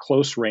 handy,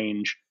 close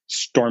range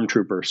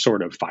stormtrooper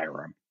sort of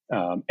firearm.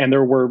 And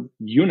there were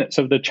units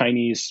of the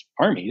Chinese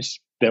armies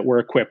that were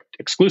equipped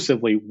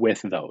exclusively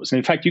with those. And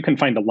in fact, you can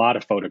find a lot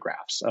of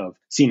photographs of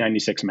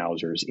C96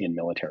 Mausers in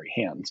military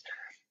hands.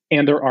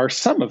 And there are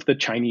some of the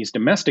Chinese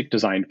domestic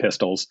designed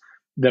pistols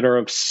that are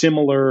of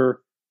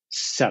similar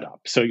setup.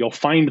 So you'll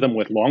find them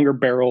with longer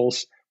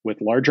barrels, with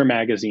larger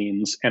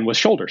magazines, and with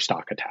shoulder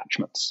stock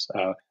attachments.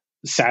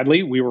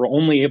 Sadly, we were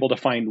only able to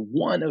find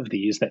one of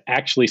these that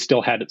actually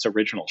still had its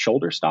original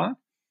shoulder stock,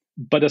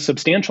 but a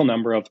substantial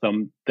number of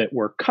them that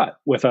were cut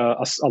with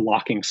a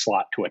locking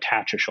slot to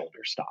attach a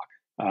shoulder stock.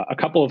 A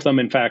couple of them,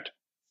 in fact,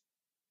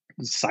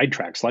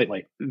 sidetrack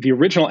slightly. The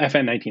original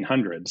FN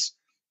 1900s,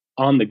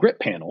 on the grip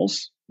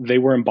panels, they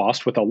were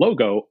embossed with a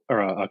logo or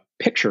a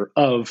picture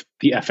of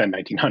the FN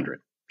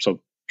 1900.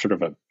 So sort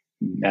of a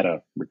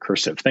meta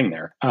recursive thing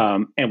there.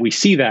 And we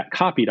see that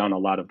copied on a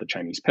lot of the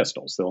Chinese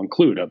pistols. They'll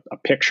include a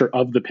picture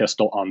of the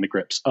pistol on the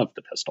grips of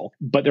the pistol.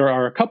 But there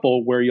are a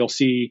couple where you'll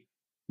see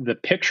the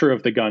picture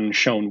of the gun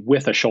shown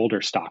with a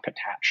shoulder stock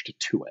attached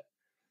to it.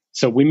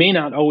 So we may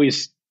not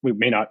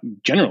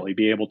generally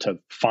be able to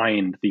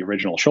find the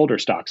original shoulder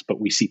stocks, but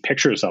we see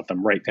pictures of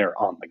them right there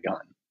on the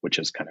gun, which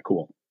is kind of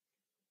cool.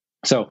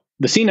 So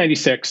the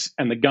C96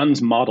 and the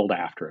guns modeled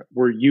after it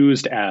were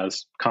used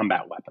as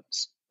combat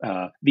weapons.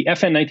 The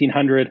FN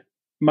 1900,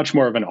 much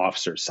more of an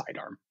officer's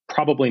sidearm,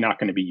 probably not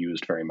going to be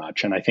used very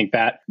much. And I think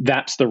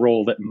that's the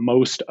role that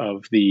most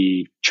of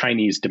the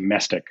Chinese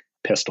domestic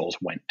pistols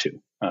went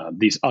to.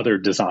 These other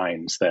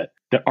designs that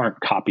aren't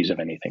copies of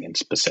anything in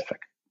specific.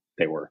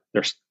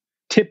 They're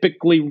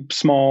typically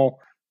small,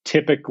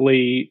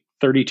 typically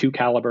 32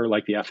 caliber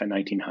like the FN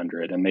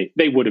 1900, and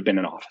they would have been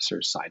an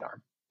officer's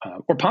sidearm.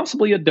 Or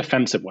possibly a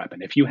defensive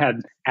weapon. If you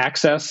had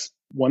access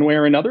one way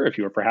or another, if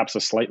you were perhaps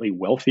a slightly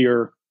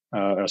wealthier,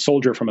 a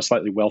soldier from a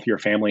slightly wealthier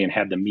family and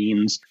had the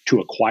means to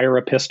acquire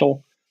a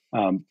pistol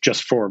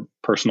just for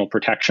personal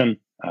protection,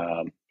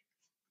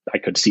 I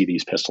could see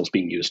these pistols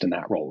being used in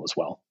that role as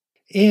well.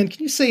 And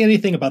can you say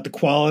anything about the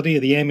quality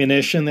of the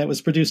ammunition that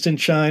was produced in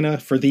China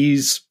for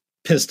these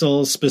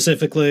pistols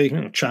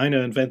specifically? China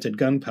invented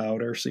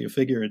gunpowder, so you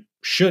figure it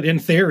in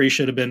theory,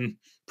 should have been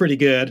pretty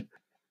good.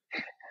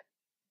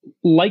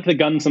 Like the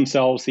guns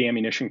themselves, the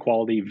ammunition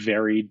quality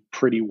varied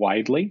pretty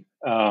widely.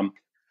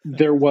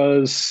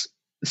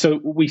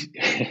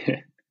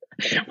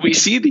 We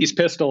see these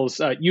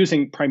pistols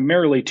using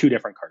primarily two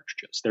different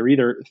cartridges. They're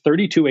either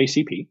 32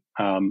 ACP,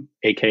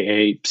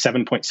 aka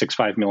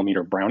 7.65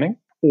 millimeter Browning,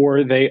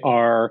 or they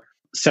are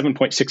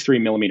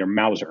 7.63 millimeter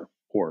Mauser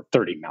or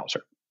 30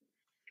 Mauser.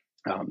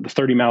 The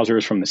 30 Mauser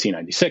is from the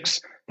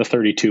C96. The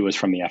 32 is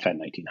from the FN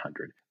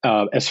 1900.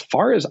 As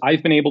far as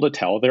I've been able to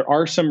tell, there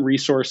are some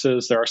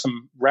resources, there are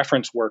some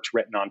reference works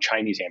written on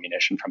Chinese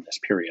ammunition from this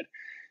period.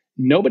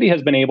 Nobody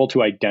has been able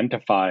to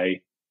identify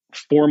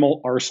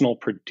formal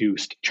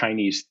arsenal-produced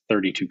Chinese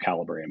 32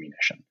 caliber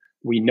ammunition.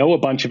 We know a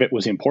bunch of it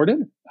was imported.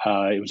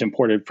 It was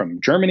imported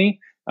from Germany.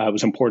 It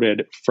was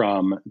imported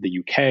from the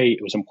UK.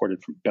 It was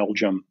imported from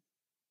Belgium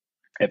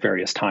at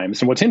various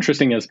times. And what's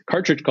interesting is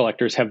cartridge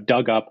collectors have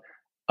dug up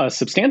a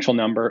substantial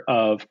number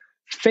of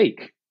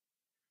fake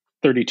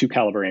 32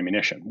 caliber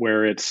ammunition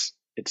where it's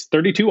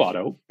 32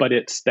 auto, but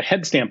the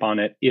head stamp on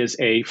it is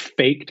a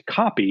faked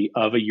copy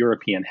of a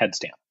European head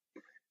stamp,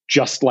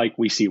 just like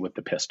we see with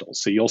the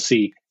pistols. So you'll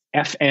see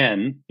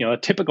FN, a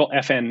typical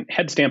FN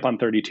head stamp on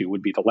 32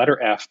 would be the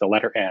letter F, the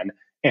letter N,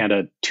 and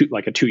a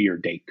 2-year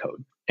date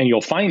code. And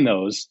you'll find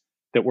those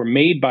that were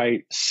made by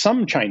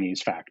some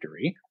Chinese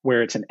factory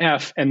where it's an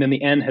F and then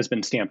the N has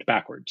been stamped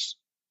backwards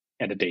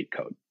and a date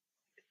code.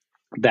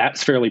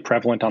 That's fairly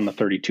prevalent on the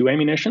 32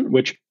 ammunition,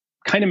 which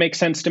kind of makes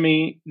sense to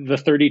me. The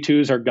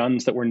 32s are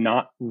guns that were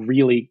not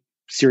really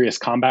serious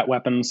combat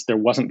weapons. There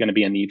wasn't going to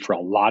be a need for a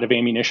lot of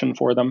ammunition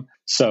for them.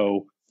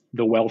 So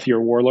the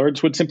wealthier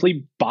warlords would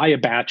simply buy a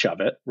batch of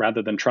it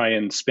rather than try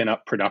and spin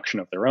up production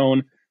of their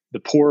own. The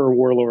poorer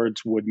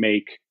warlords would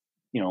make,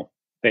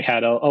 they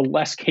had a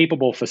less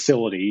capable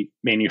facility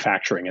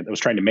manufacturing it that was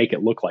trying to make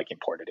it look like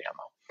imported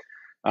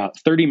ammo.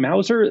 30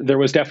 Mauser, there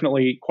was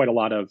definitely quite a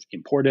lot of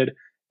imported,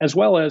 as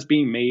well as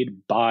being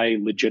made by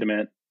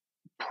legitimate,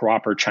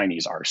 proper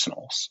Chinese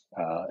arsenals.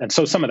 And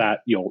so some of that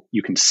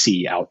you can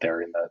see out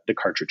there in the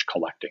cartridge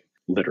collecting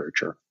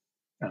literature.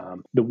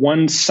 The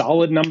one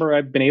solid number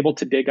I've been able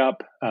to dig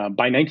up,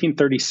 by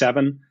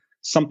 1937,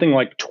 something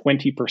like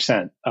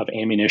 20% of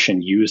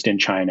ammunition used in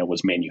China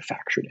was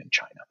manufactured in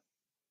China.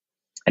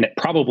 And it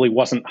probably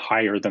wasn't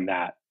higher than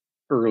that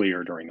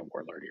earlier during the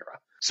Warlord era.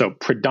 So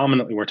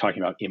predominantly we're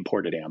talking about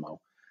imported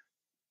ammo.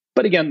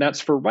 But again, that's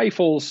for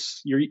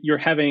rifles. You're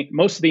having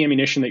most of the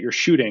ammunition that you're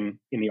shooting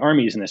in the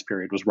armies in this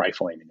period was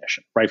rifle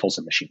ammunition, rifles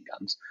and machine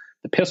guns.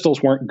 The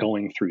pistols weren't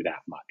going through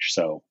that much.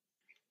 So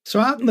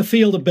out in the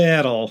field of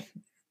battle,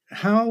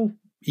 how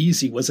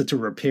easy was it to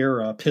repair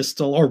a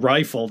pistol or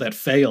rifle that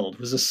failed?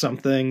 Was this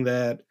something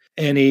that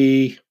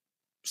any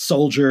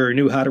soldier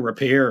knew how to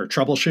repair or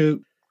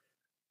troubleshoot?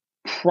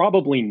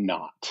 Probably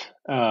not.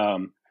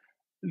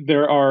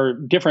 There are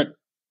different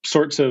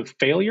sorts of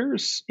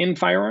failures in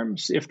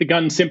firearms. If the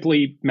gun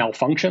simply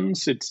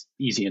malfunctions, it's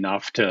easy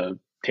enough to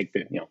take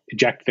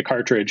eject the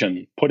cartridge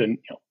and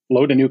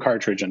load a new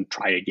cartridge and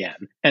try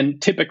again.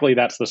 And typically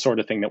that's the sort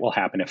of thing that will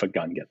happen if a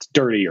gun gets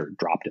dirty or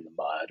dropped in the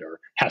mud or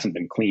hasn't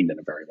been cleaned in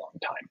a very long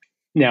time.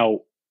 Now,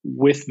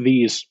 with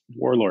these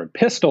Warlord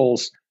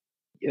pistols,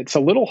 it's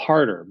a little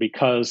harder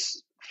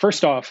because,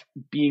 first off,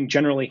 being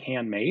generally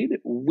handmade,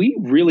 we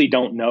really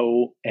don't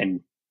know,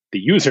 and the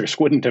users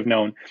wouldn't have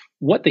known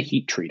what the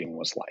heat treating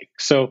was like.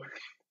 So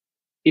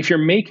if you're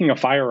making a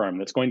firearm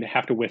that's going to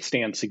have to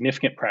withstand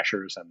significant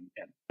pressures and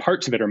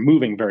parts of it are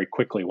moving very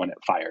quickly when it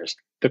fires,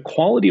 the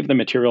quality of the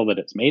material that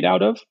it's made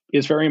out of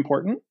is very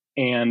important.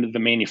 And the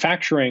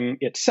manufacturing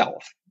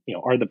itself,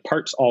 are the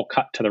parts all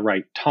cut to the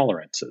right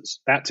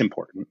tolerances? That's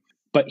important.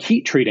 But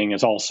heat treating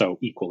is also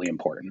equally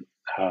important.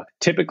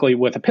 Typically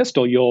with a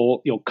pistol,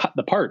 you'll cut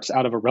the parts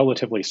out of a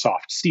relatively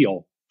soft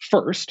steel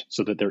first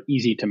so that they're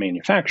easy to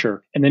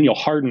manufacture, and then you'll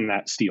harden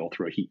that steel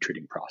through a heat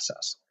treating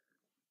process.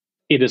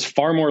 It is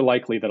far more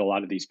likely that a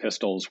lot of these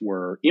pistols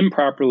were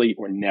improperly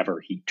or never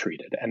heat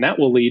treated, and that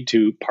will lead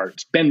to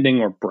parts bending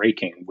or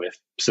breaking with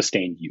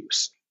sustained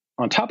use.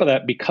 On top of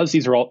that, because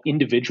these are all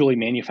individually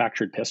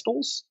manufactured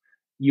pistols,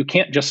 you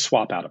can't just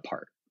swap out a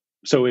part.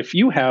 So if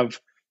you have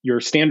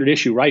your standard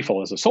issue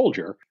rifle as a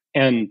soldier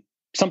and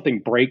something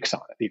breaks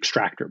on it, the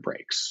extractor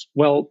breaks.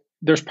 Well,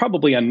 there's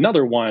probably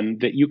another one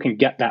that you can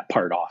get that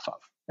part off of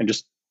and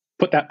just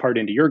put that part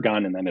into your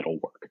gun and then it'll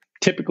work.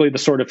 Typically the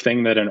sort of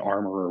thing that an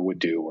armorer would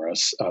do or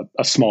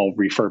a small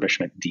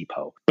refurbishment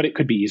depot, but it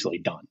could be easily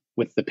done.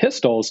 With the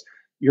pistols,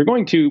 you're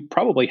going to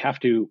probably have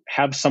to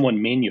have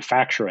someone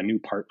manufacture a new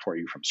part for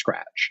you from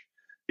scratch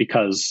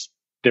because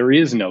there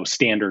is no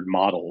standard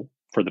model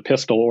for the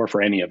pistol or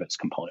for any of its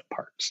component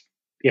parts.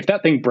 If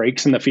that thing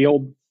breaks in the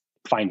field,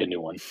 find a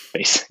new one,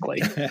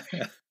 basically.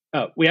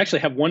 We actually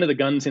have one of the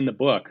guns in the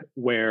book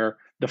where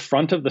the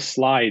front of the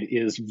slide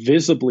is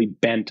visibly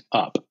bent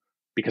up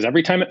because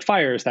every time it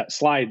fires, that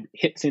slide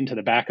hits into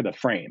the back of the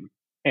frame.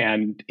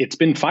 And it's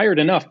been fired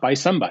enough by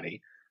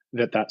somebody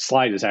that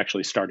slide is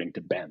actually starting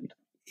to bend.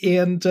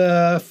 And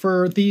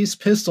for these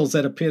pistols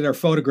that are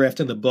photographed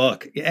in the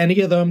book,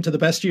 any of them, to the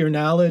best of your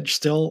knowledge,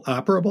 still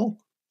operable?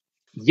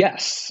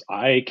 Yes,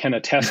 I can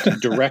attest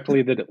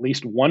directly that at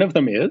least one of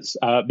them is,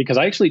 because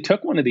I actually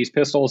took one of these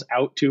pistols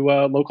out to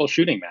a local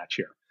shooting match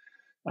here.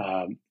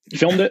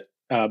 Filmed it.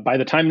 By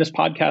the time this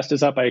podcast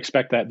is up, I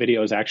expect that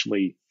video is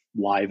actually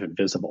live and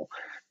visible.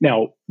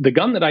 Now, the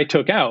gun that I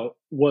took out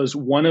was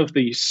one of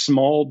the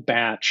small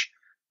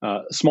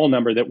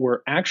number that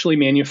were actually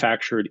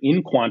manufactured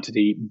in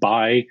quantity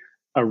by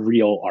a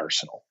real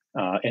arsenal.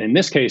 And in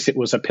this case, it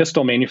was a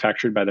pistol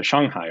manufactured by the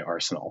Shanghai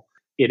Arsenal.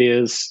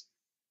 It's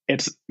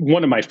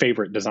one of my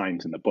favorite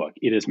designs in the book.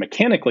 It is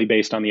mechanically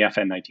based on the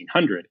FN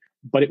 1900,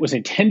 but it was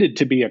intended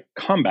to be a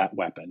combat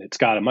weapon. It's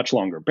got a much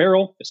longer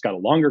barrel, it's got a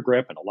longer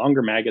grip and a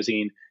longer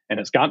magazine, and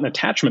it's got an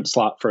attachment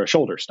slot for a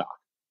shoulder stock.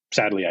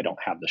 Sadly, I don't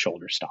have the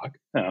shoulder stock.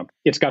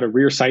 It's got a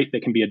rear sight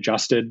that can be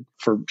adjusted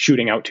for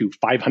shooting out to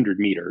 500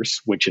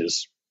 meters, which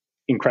is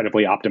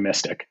incredibly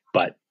optimistic.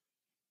 But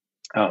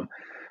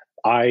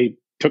I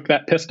took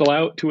that pistol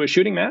out to a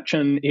shooting match,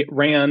 and it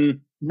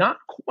ran not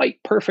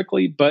quite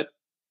perfectly, but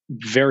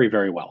very,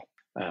 very well.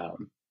 I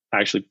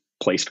actually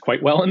placed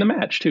quite well in the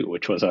match, too,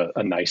 which was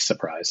a nice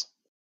surprise.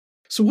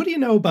 So what do you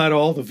know about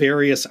all the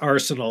various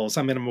arsenals?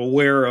 I mean, I'm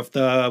aware of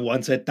the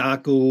ones at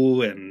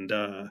Daku and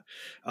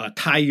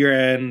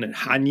Taiyuan and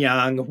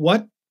Hanyang.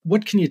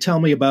 What can you tell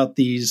me about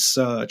these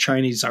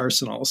Chinese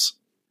arsenals?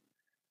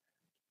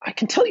 I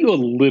can tell you a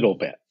little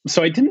bit.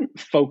 So I didn't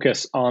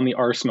focus on the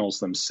arsenals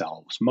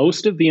themselves.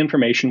 Most of the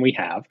information we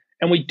have,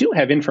 and we do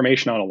have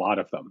information on a lot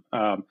of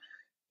them.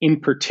 In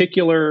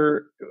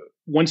particular,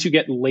 once you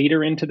get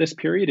later into this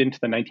period, into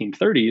the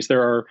 1930s,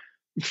 there are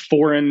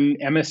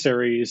foreign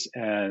emissaries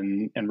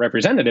and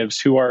representatives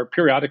who are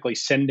periodically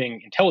sending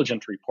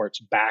intelligence reports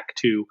back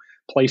to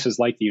places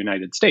like the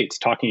United States,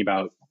 talking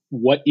about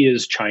what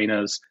is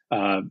China's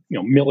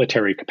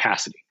military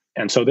capacity.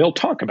 And so they'll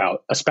talk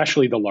about,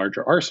 especially the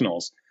larger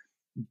arsenals,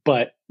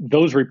 but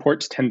those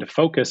reports tend to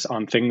focus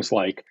on things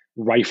like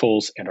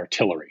rifles and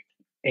artillery.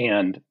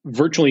 And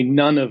virtually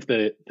none of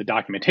the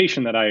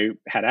documentation that I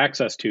had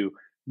access to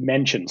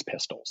mentions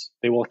pistols.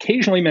 They will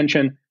occasionally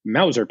mention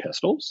Mauser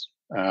pistols,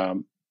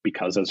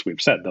 because, as we've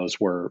said, those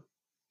were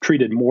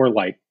treated more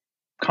like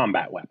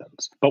combat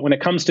weapons. But when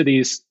it comes to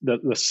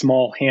the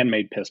small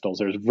handmade pistols,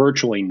 there's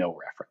virtually no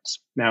reference.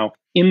 Now,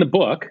 in the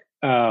book,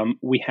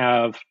 we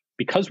have,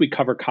 because we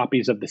cover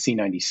copies of the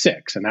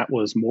C96, and that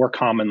was more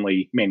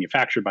commonly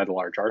manufactured by the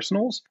large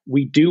arsenals,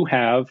 we do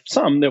have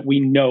some that we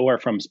know are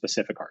from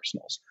specific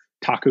arsenals.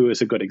 Taku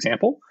is a good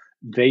example.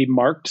 They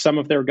marked some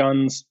of their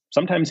guns,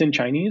 sometimes in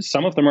Chinese.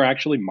 Some of them are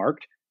actually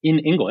marked in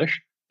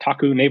English,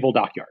 Taku Naval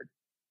Dockyard.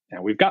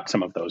 And we've got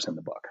some of those in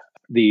the book.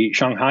 The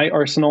Shanghai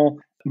Arsenal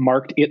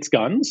marked its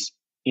guns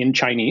in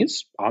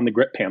Chinese on the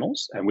grip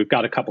panels, and we've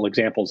got a couple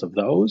examples of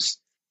those.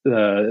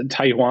 The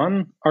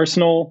Taiyuan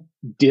Arsenal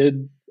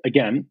did,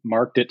 again,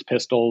 marked its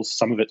pistols,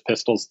 some of its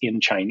pistols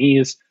in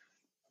Chinese.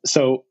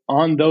 So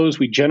on those,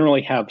 we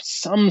generally have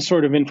some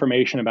sort of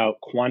information about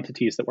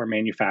quantities that were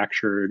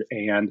manufactured,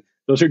 and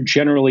those are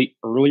generally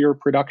earlier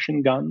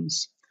production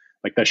guns.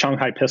 Like the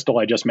Shanghai pistol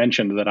I just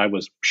mentioned that I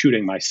was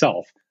shooting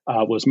myself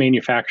was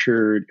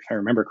manufactured, if I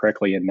remember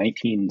correctly, in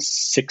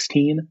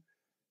 1916.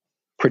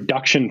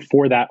 Production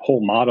for that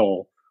whole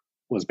model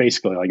was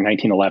basically like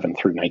 1911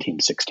 through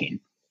 1916.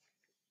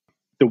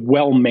 The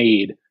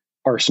well-made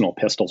arsenal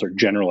pistols are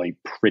generally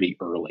pretty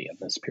early in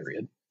this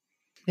period.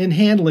 In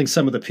handling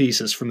some of the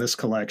pieces from this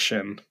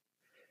collection,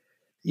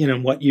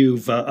 what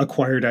you've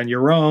acquired on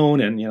your own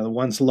and, the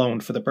ones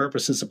loaned for the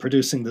purposes of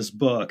producing this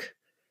book,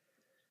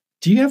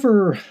 do you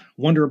ever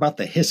wonder about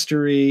the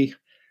history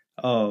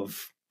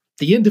of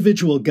the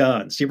individual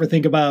guns? Do you ever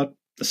think about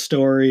the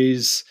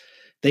stories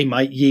they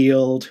might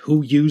yield,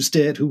 who used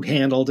it, who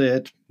handled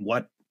it,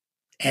 what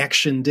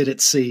action did it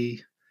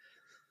see?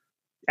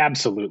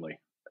 Absolutely.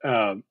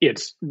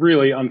 It's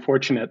really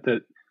unfortunate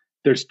that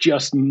there's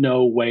just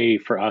no way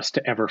for us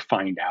to ever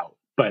find out.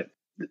 But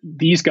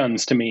these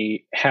guns, to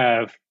me,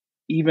 have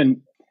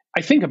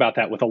I think about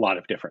that with a lot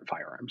of different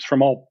firearms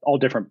from all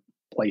different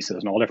places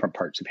and all different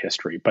parts of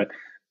history. But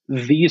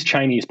these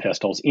Chinese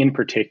pistols in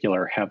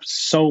particular have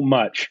so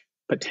much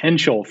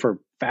potential for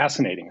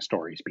fascinating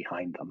stories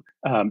behind them.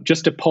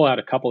 Just to pull out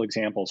a couple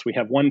examples, we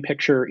have one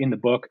picture in the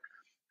book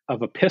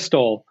of a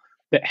pistol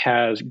that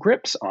has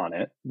grips on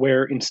it,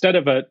 where instead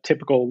of a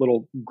typical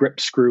little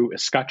grip screw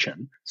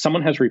escutcheon,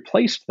 someone has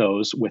replaced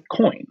those with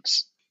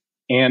coins.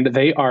 And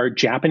they are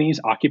Japanese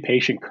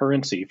occupation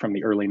currency from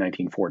the early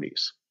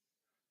 1940s.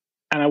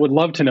 And I would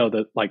love to know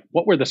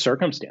what were the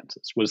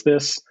circumstances? Was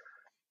this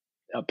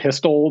a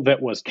pistol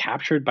that was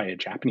captured by a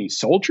Japanese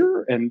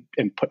soldier and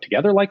put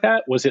together like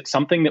that? Was it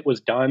something that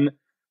was done?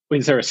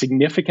 Was there a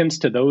significance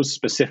to those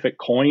specific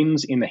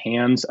coins in the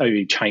hands of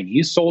a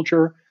Chinese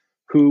soldier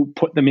who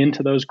put them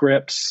into those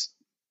grips?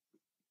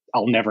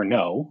 I'll never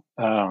know.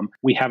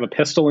 We have a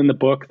pistol in the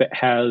book that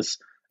has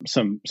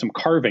some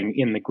carving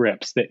in the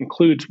grips that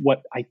includes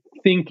what I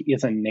think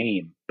is a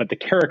name, but the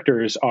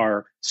characters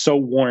are so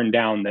worn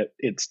down that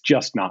it's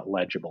just not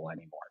legible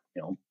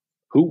anymore.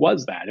 Who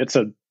was that? It's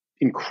a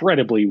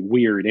incredibly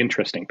weird,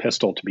 interesting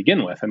pistol to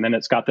begin with. And then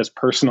it's got this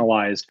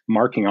personalized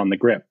marking on the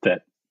grip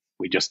that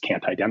we just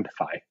can't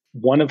identify.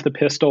 One of the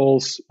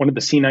pistols, one of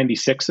the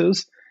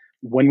C96s,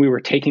 when we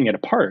were taking it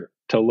apart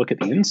to look at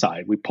the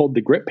inside, we pulled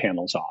the grip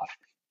panels off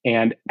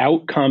and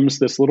out comes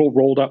this little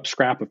rolled up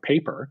scrap of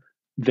paper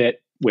that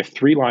with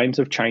 3 lines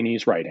of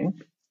Chinese writing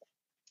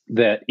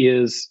that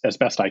is, as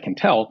best I can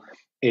tell,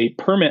 a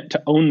permit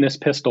to own this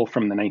pistol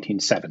from the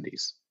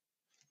 1970s.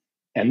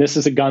 And this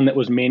is a gun that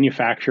was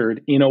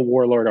manufactured in a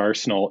warlord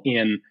arsenal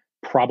in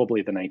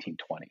probably the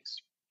 1920s.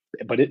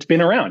 But it's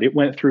been around. It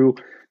went through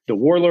the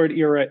Warlord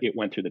Era. It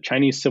went through the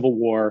Chinese Civil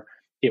War.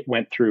 It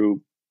went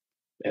through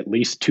at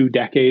least 2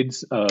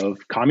 decades of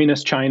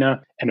communist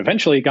China, and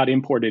eventually it got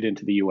imported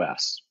into the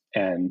US.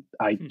 And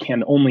I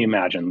can only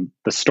imagine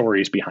the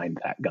stories behind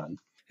that gun.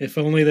 If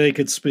only they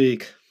could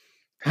speak.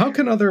 How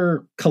can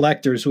other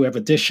collectors who have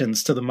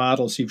additions to the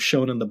models you've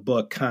shown in the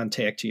book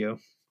contact you?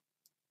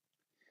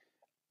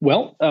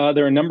 Well,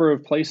 there are a number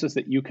of places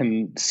that you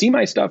can see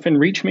my stuff and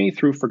reach me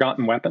through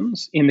Forgotten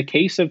Weapons. In the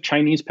case of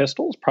Chinese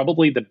pistols,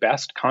 probably the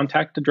best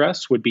contact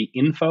address would be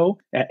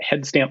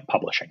info@Headstamp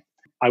Publishing.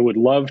 I would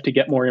love to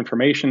get more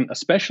information,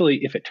 especially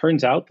if it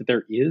turns out that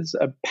there is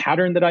a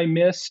pattern that I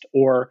missed,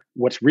 or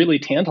what's really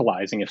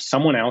tantalizing, if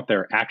someone out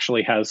there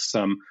actually has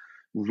some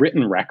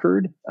written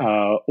record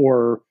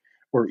or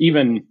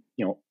even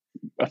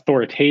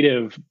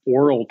authoritative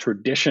oral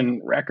tradition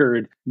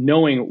record,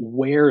 knowing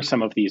where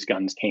some of these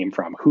guns came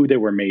from, who they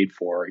were made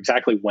for,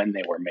 exactly when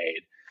they were made.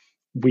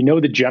 We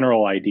know the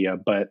general idea,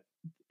 but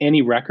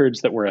any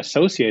records that were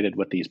associated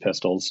with these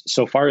pistols,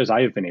 so far as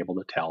I have been able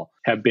to tell,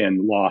 have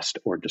been lost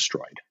or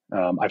destroyed.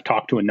 I've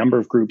talked to a number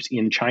of groups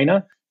in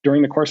China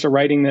during the course of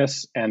writing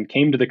this and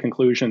came to the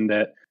conclusion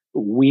that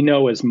we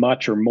know as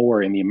much or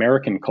more in the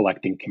American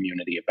collecting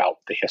community about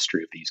the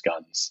history of these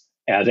guns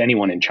as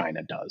anyone in China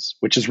does,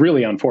 which is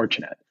really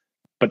unfortunate.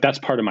 But that's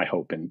part of my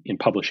hope in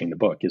publishing the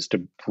book, is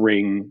to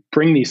bring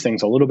these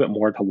things a little bit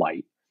more to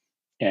light.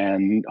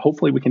 And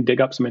hopefully we can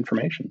dig up some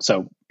information.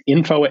 So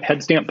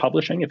info@Headstamp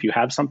Publishing, if you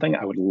have something,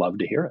 I would love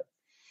to hear it.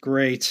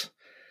 Great.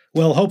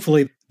 Well,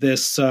 hopefully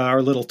this,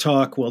 our little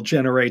talk, will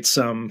generate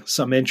some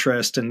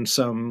interest, and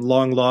some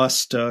long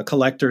lost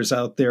collectors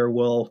out there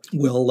will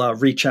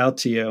reach out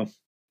to you.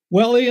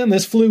 Well, Ian,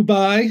 this flew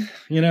by.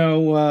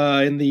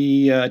 In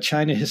the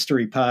China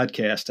History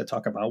podcast, I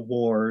talk about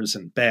wars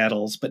and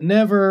battles, but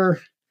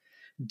never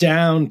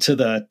down to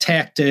the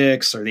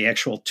tactics or the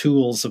actual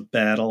tools of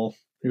battle.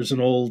 There's an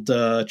old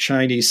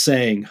Chinese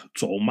saying,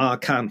 走马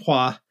看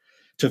花,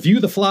 to view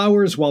the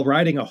flowers while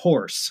riding a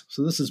horse.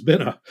 So this has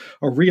been a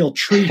real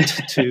treat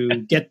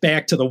to get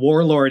back to the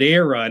Warlord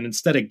Era, and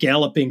instead of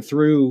galloping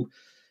through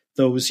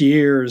those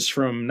years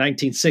from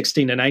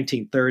 1916 to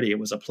 1930, it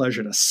was a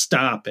pleasure to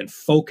stop and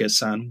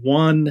focus on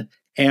one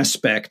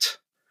aspect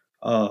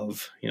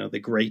of, the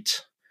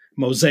great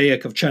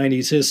mosaic of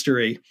Chinese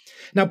history.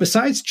 Now,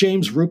 besides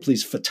James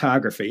Rupley's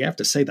photography, I have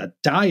to say the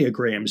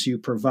diagrams you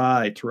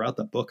provide throughout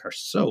the book are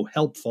so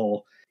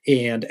helpful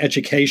and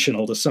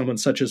educational to someone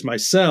such as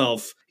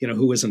myself,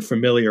 who isn't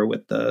familiar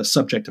with the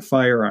subject of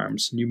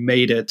firearms. You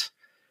made it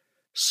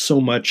so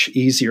much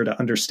easier to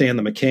understand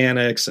the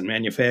mechanics and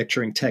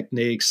manufacturing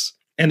techniques.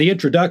 And the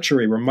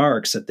introductory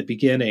remarks at the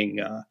beginning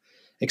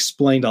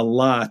explained a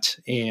lot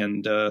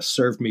and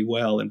served me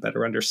well in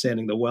better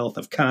understanding the wealth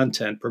of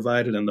content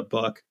provided in the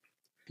book.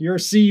 Your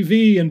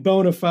CV and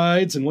bona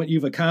fides and what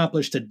you've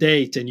accomplished to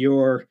date and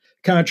your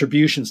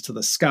contributions to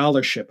the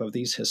scholarship of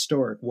these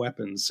historic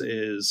weapons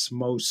is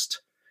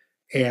most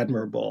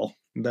admirable.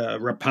 The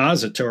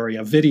repository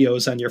of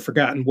videos on your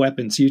Forgotten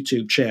Weapons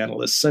YouTube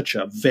channel is such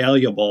a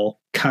valuable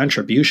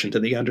contribution to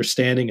the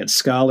understanding and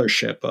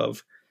scholarship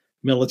of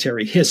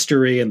military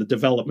history and the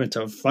development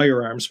of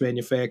firearms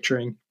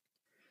manufacturing.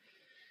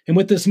 And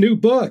with this new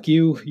book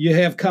you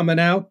have coming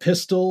out,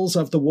 Pistols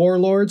of the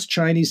Warlords,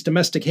 Chinese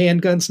Domestic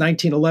Handguns,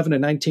 1911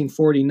 and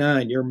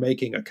 1949, you're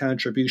making a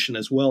contribution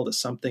as well to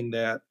something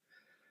that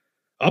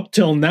up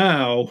till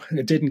now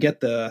it didn't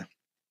get the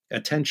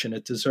attention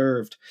it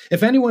deserved.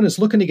 If anyone is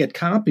looking to get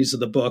copies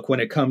of the book when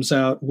it comes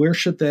out, where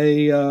should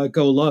they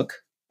go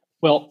look?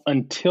 Well,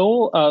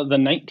 until the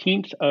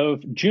 19th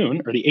of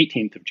June, or the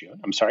 18th of June,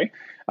 I'm sorry,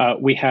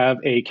 we have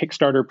a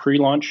Kickstarter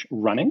pre-launch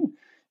running.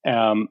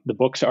 The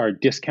books are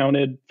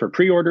discounted for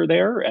pre-order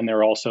there, and there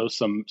are also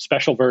some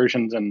special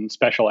versions and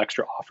special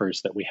extra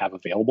offers that we have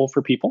available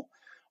for people.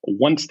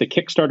 Once the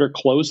Kickstarter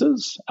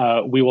closes,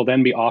 we will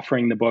then be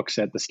offering the books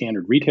at the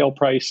standard retail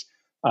price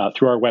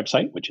through our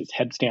website, which is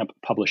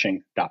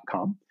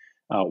headstamppublishing.com.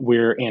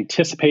 We're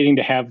anticipating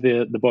to have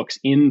the books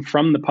in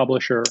from the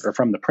publisher or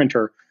from the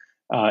printer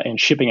and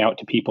shipping out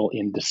to people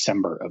in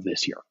December of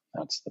this year.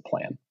 That's the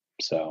plan.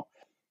 So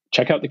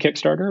check out the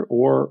Kickstarter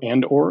or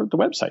the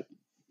website.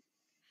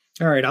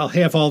 All right, I'll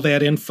have all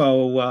that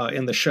info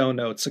in the show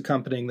notes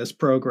accompanying this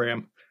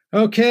program.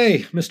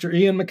 Okay, Mr.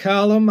 Ian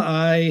McCollum,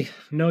 I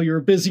know you're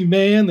a busy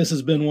man. This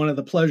has been one of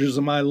the pleasures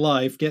of my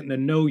life, getting to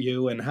know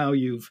you and how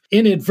you've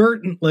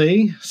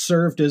inadvertently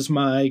served as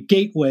my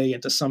gateway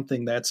into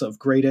something that's of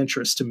great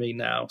interest to me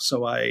now.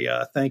 So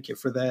I thank you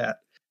for that.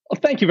 Well,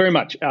 thank you very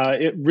much.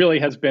 It really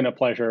has been a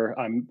pleasure.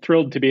 I'm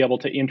thrilled to be able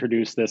to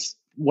introduce this,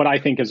 what I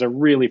think is a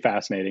really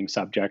fascinating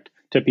subject,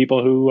 to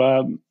people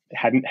who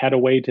hadn't had a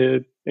way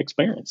to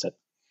experience it.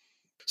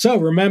 So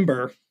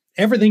remember,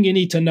 everything you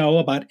need to know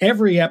about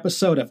every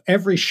episode of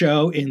every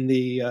show in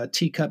the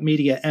Teacup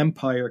Media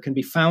empire can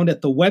be found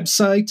at the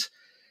website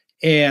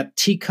at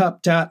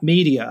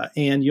teacup.media,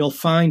 and you'll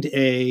find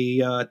a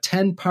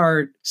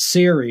 10-part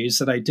series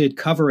that I did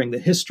covering the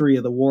history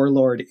of the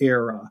Warlord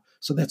Era.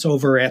 So that's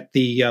over at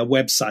the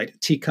website,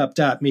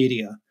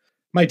 teacup.media.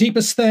 My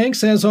deepest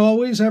thanks, as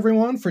always,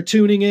 everyone, for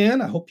tuning in.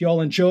 I hope you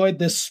all enjoyed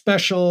this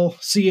special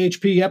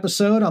CHP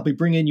episode. I'll be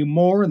bringing you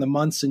more in the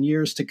months and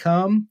years to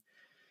come.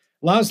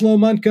 Laszlo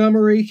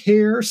Montgomery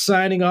here,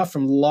 signing off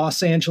from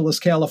Los Angeles,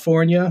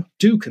 California.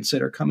 Do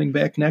consider coming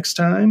back next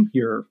time.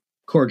 You're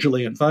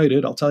cordially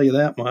invited, I'll tell you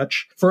that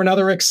much, for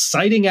another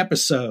exciting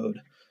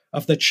episode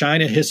of the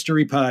China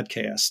History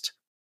Podcast.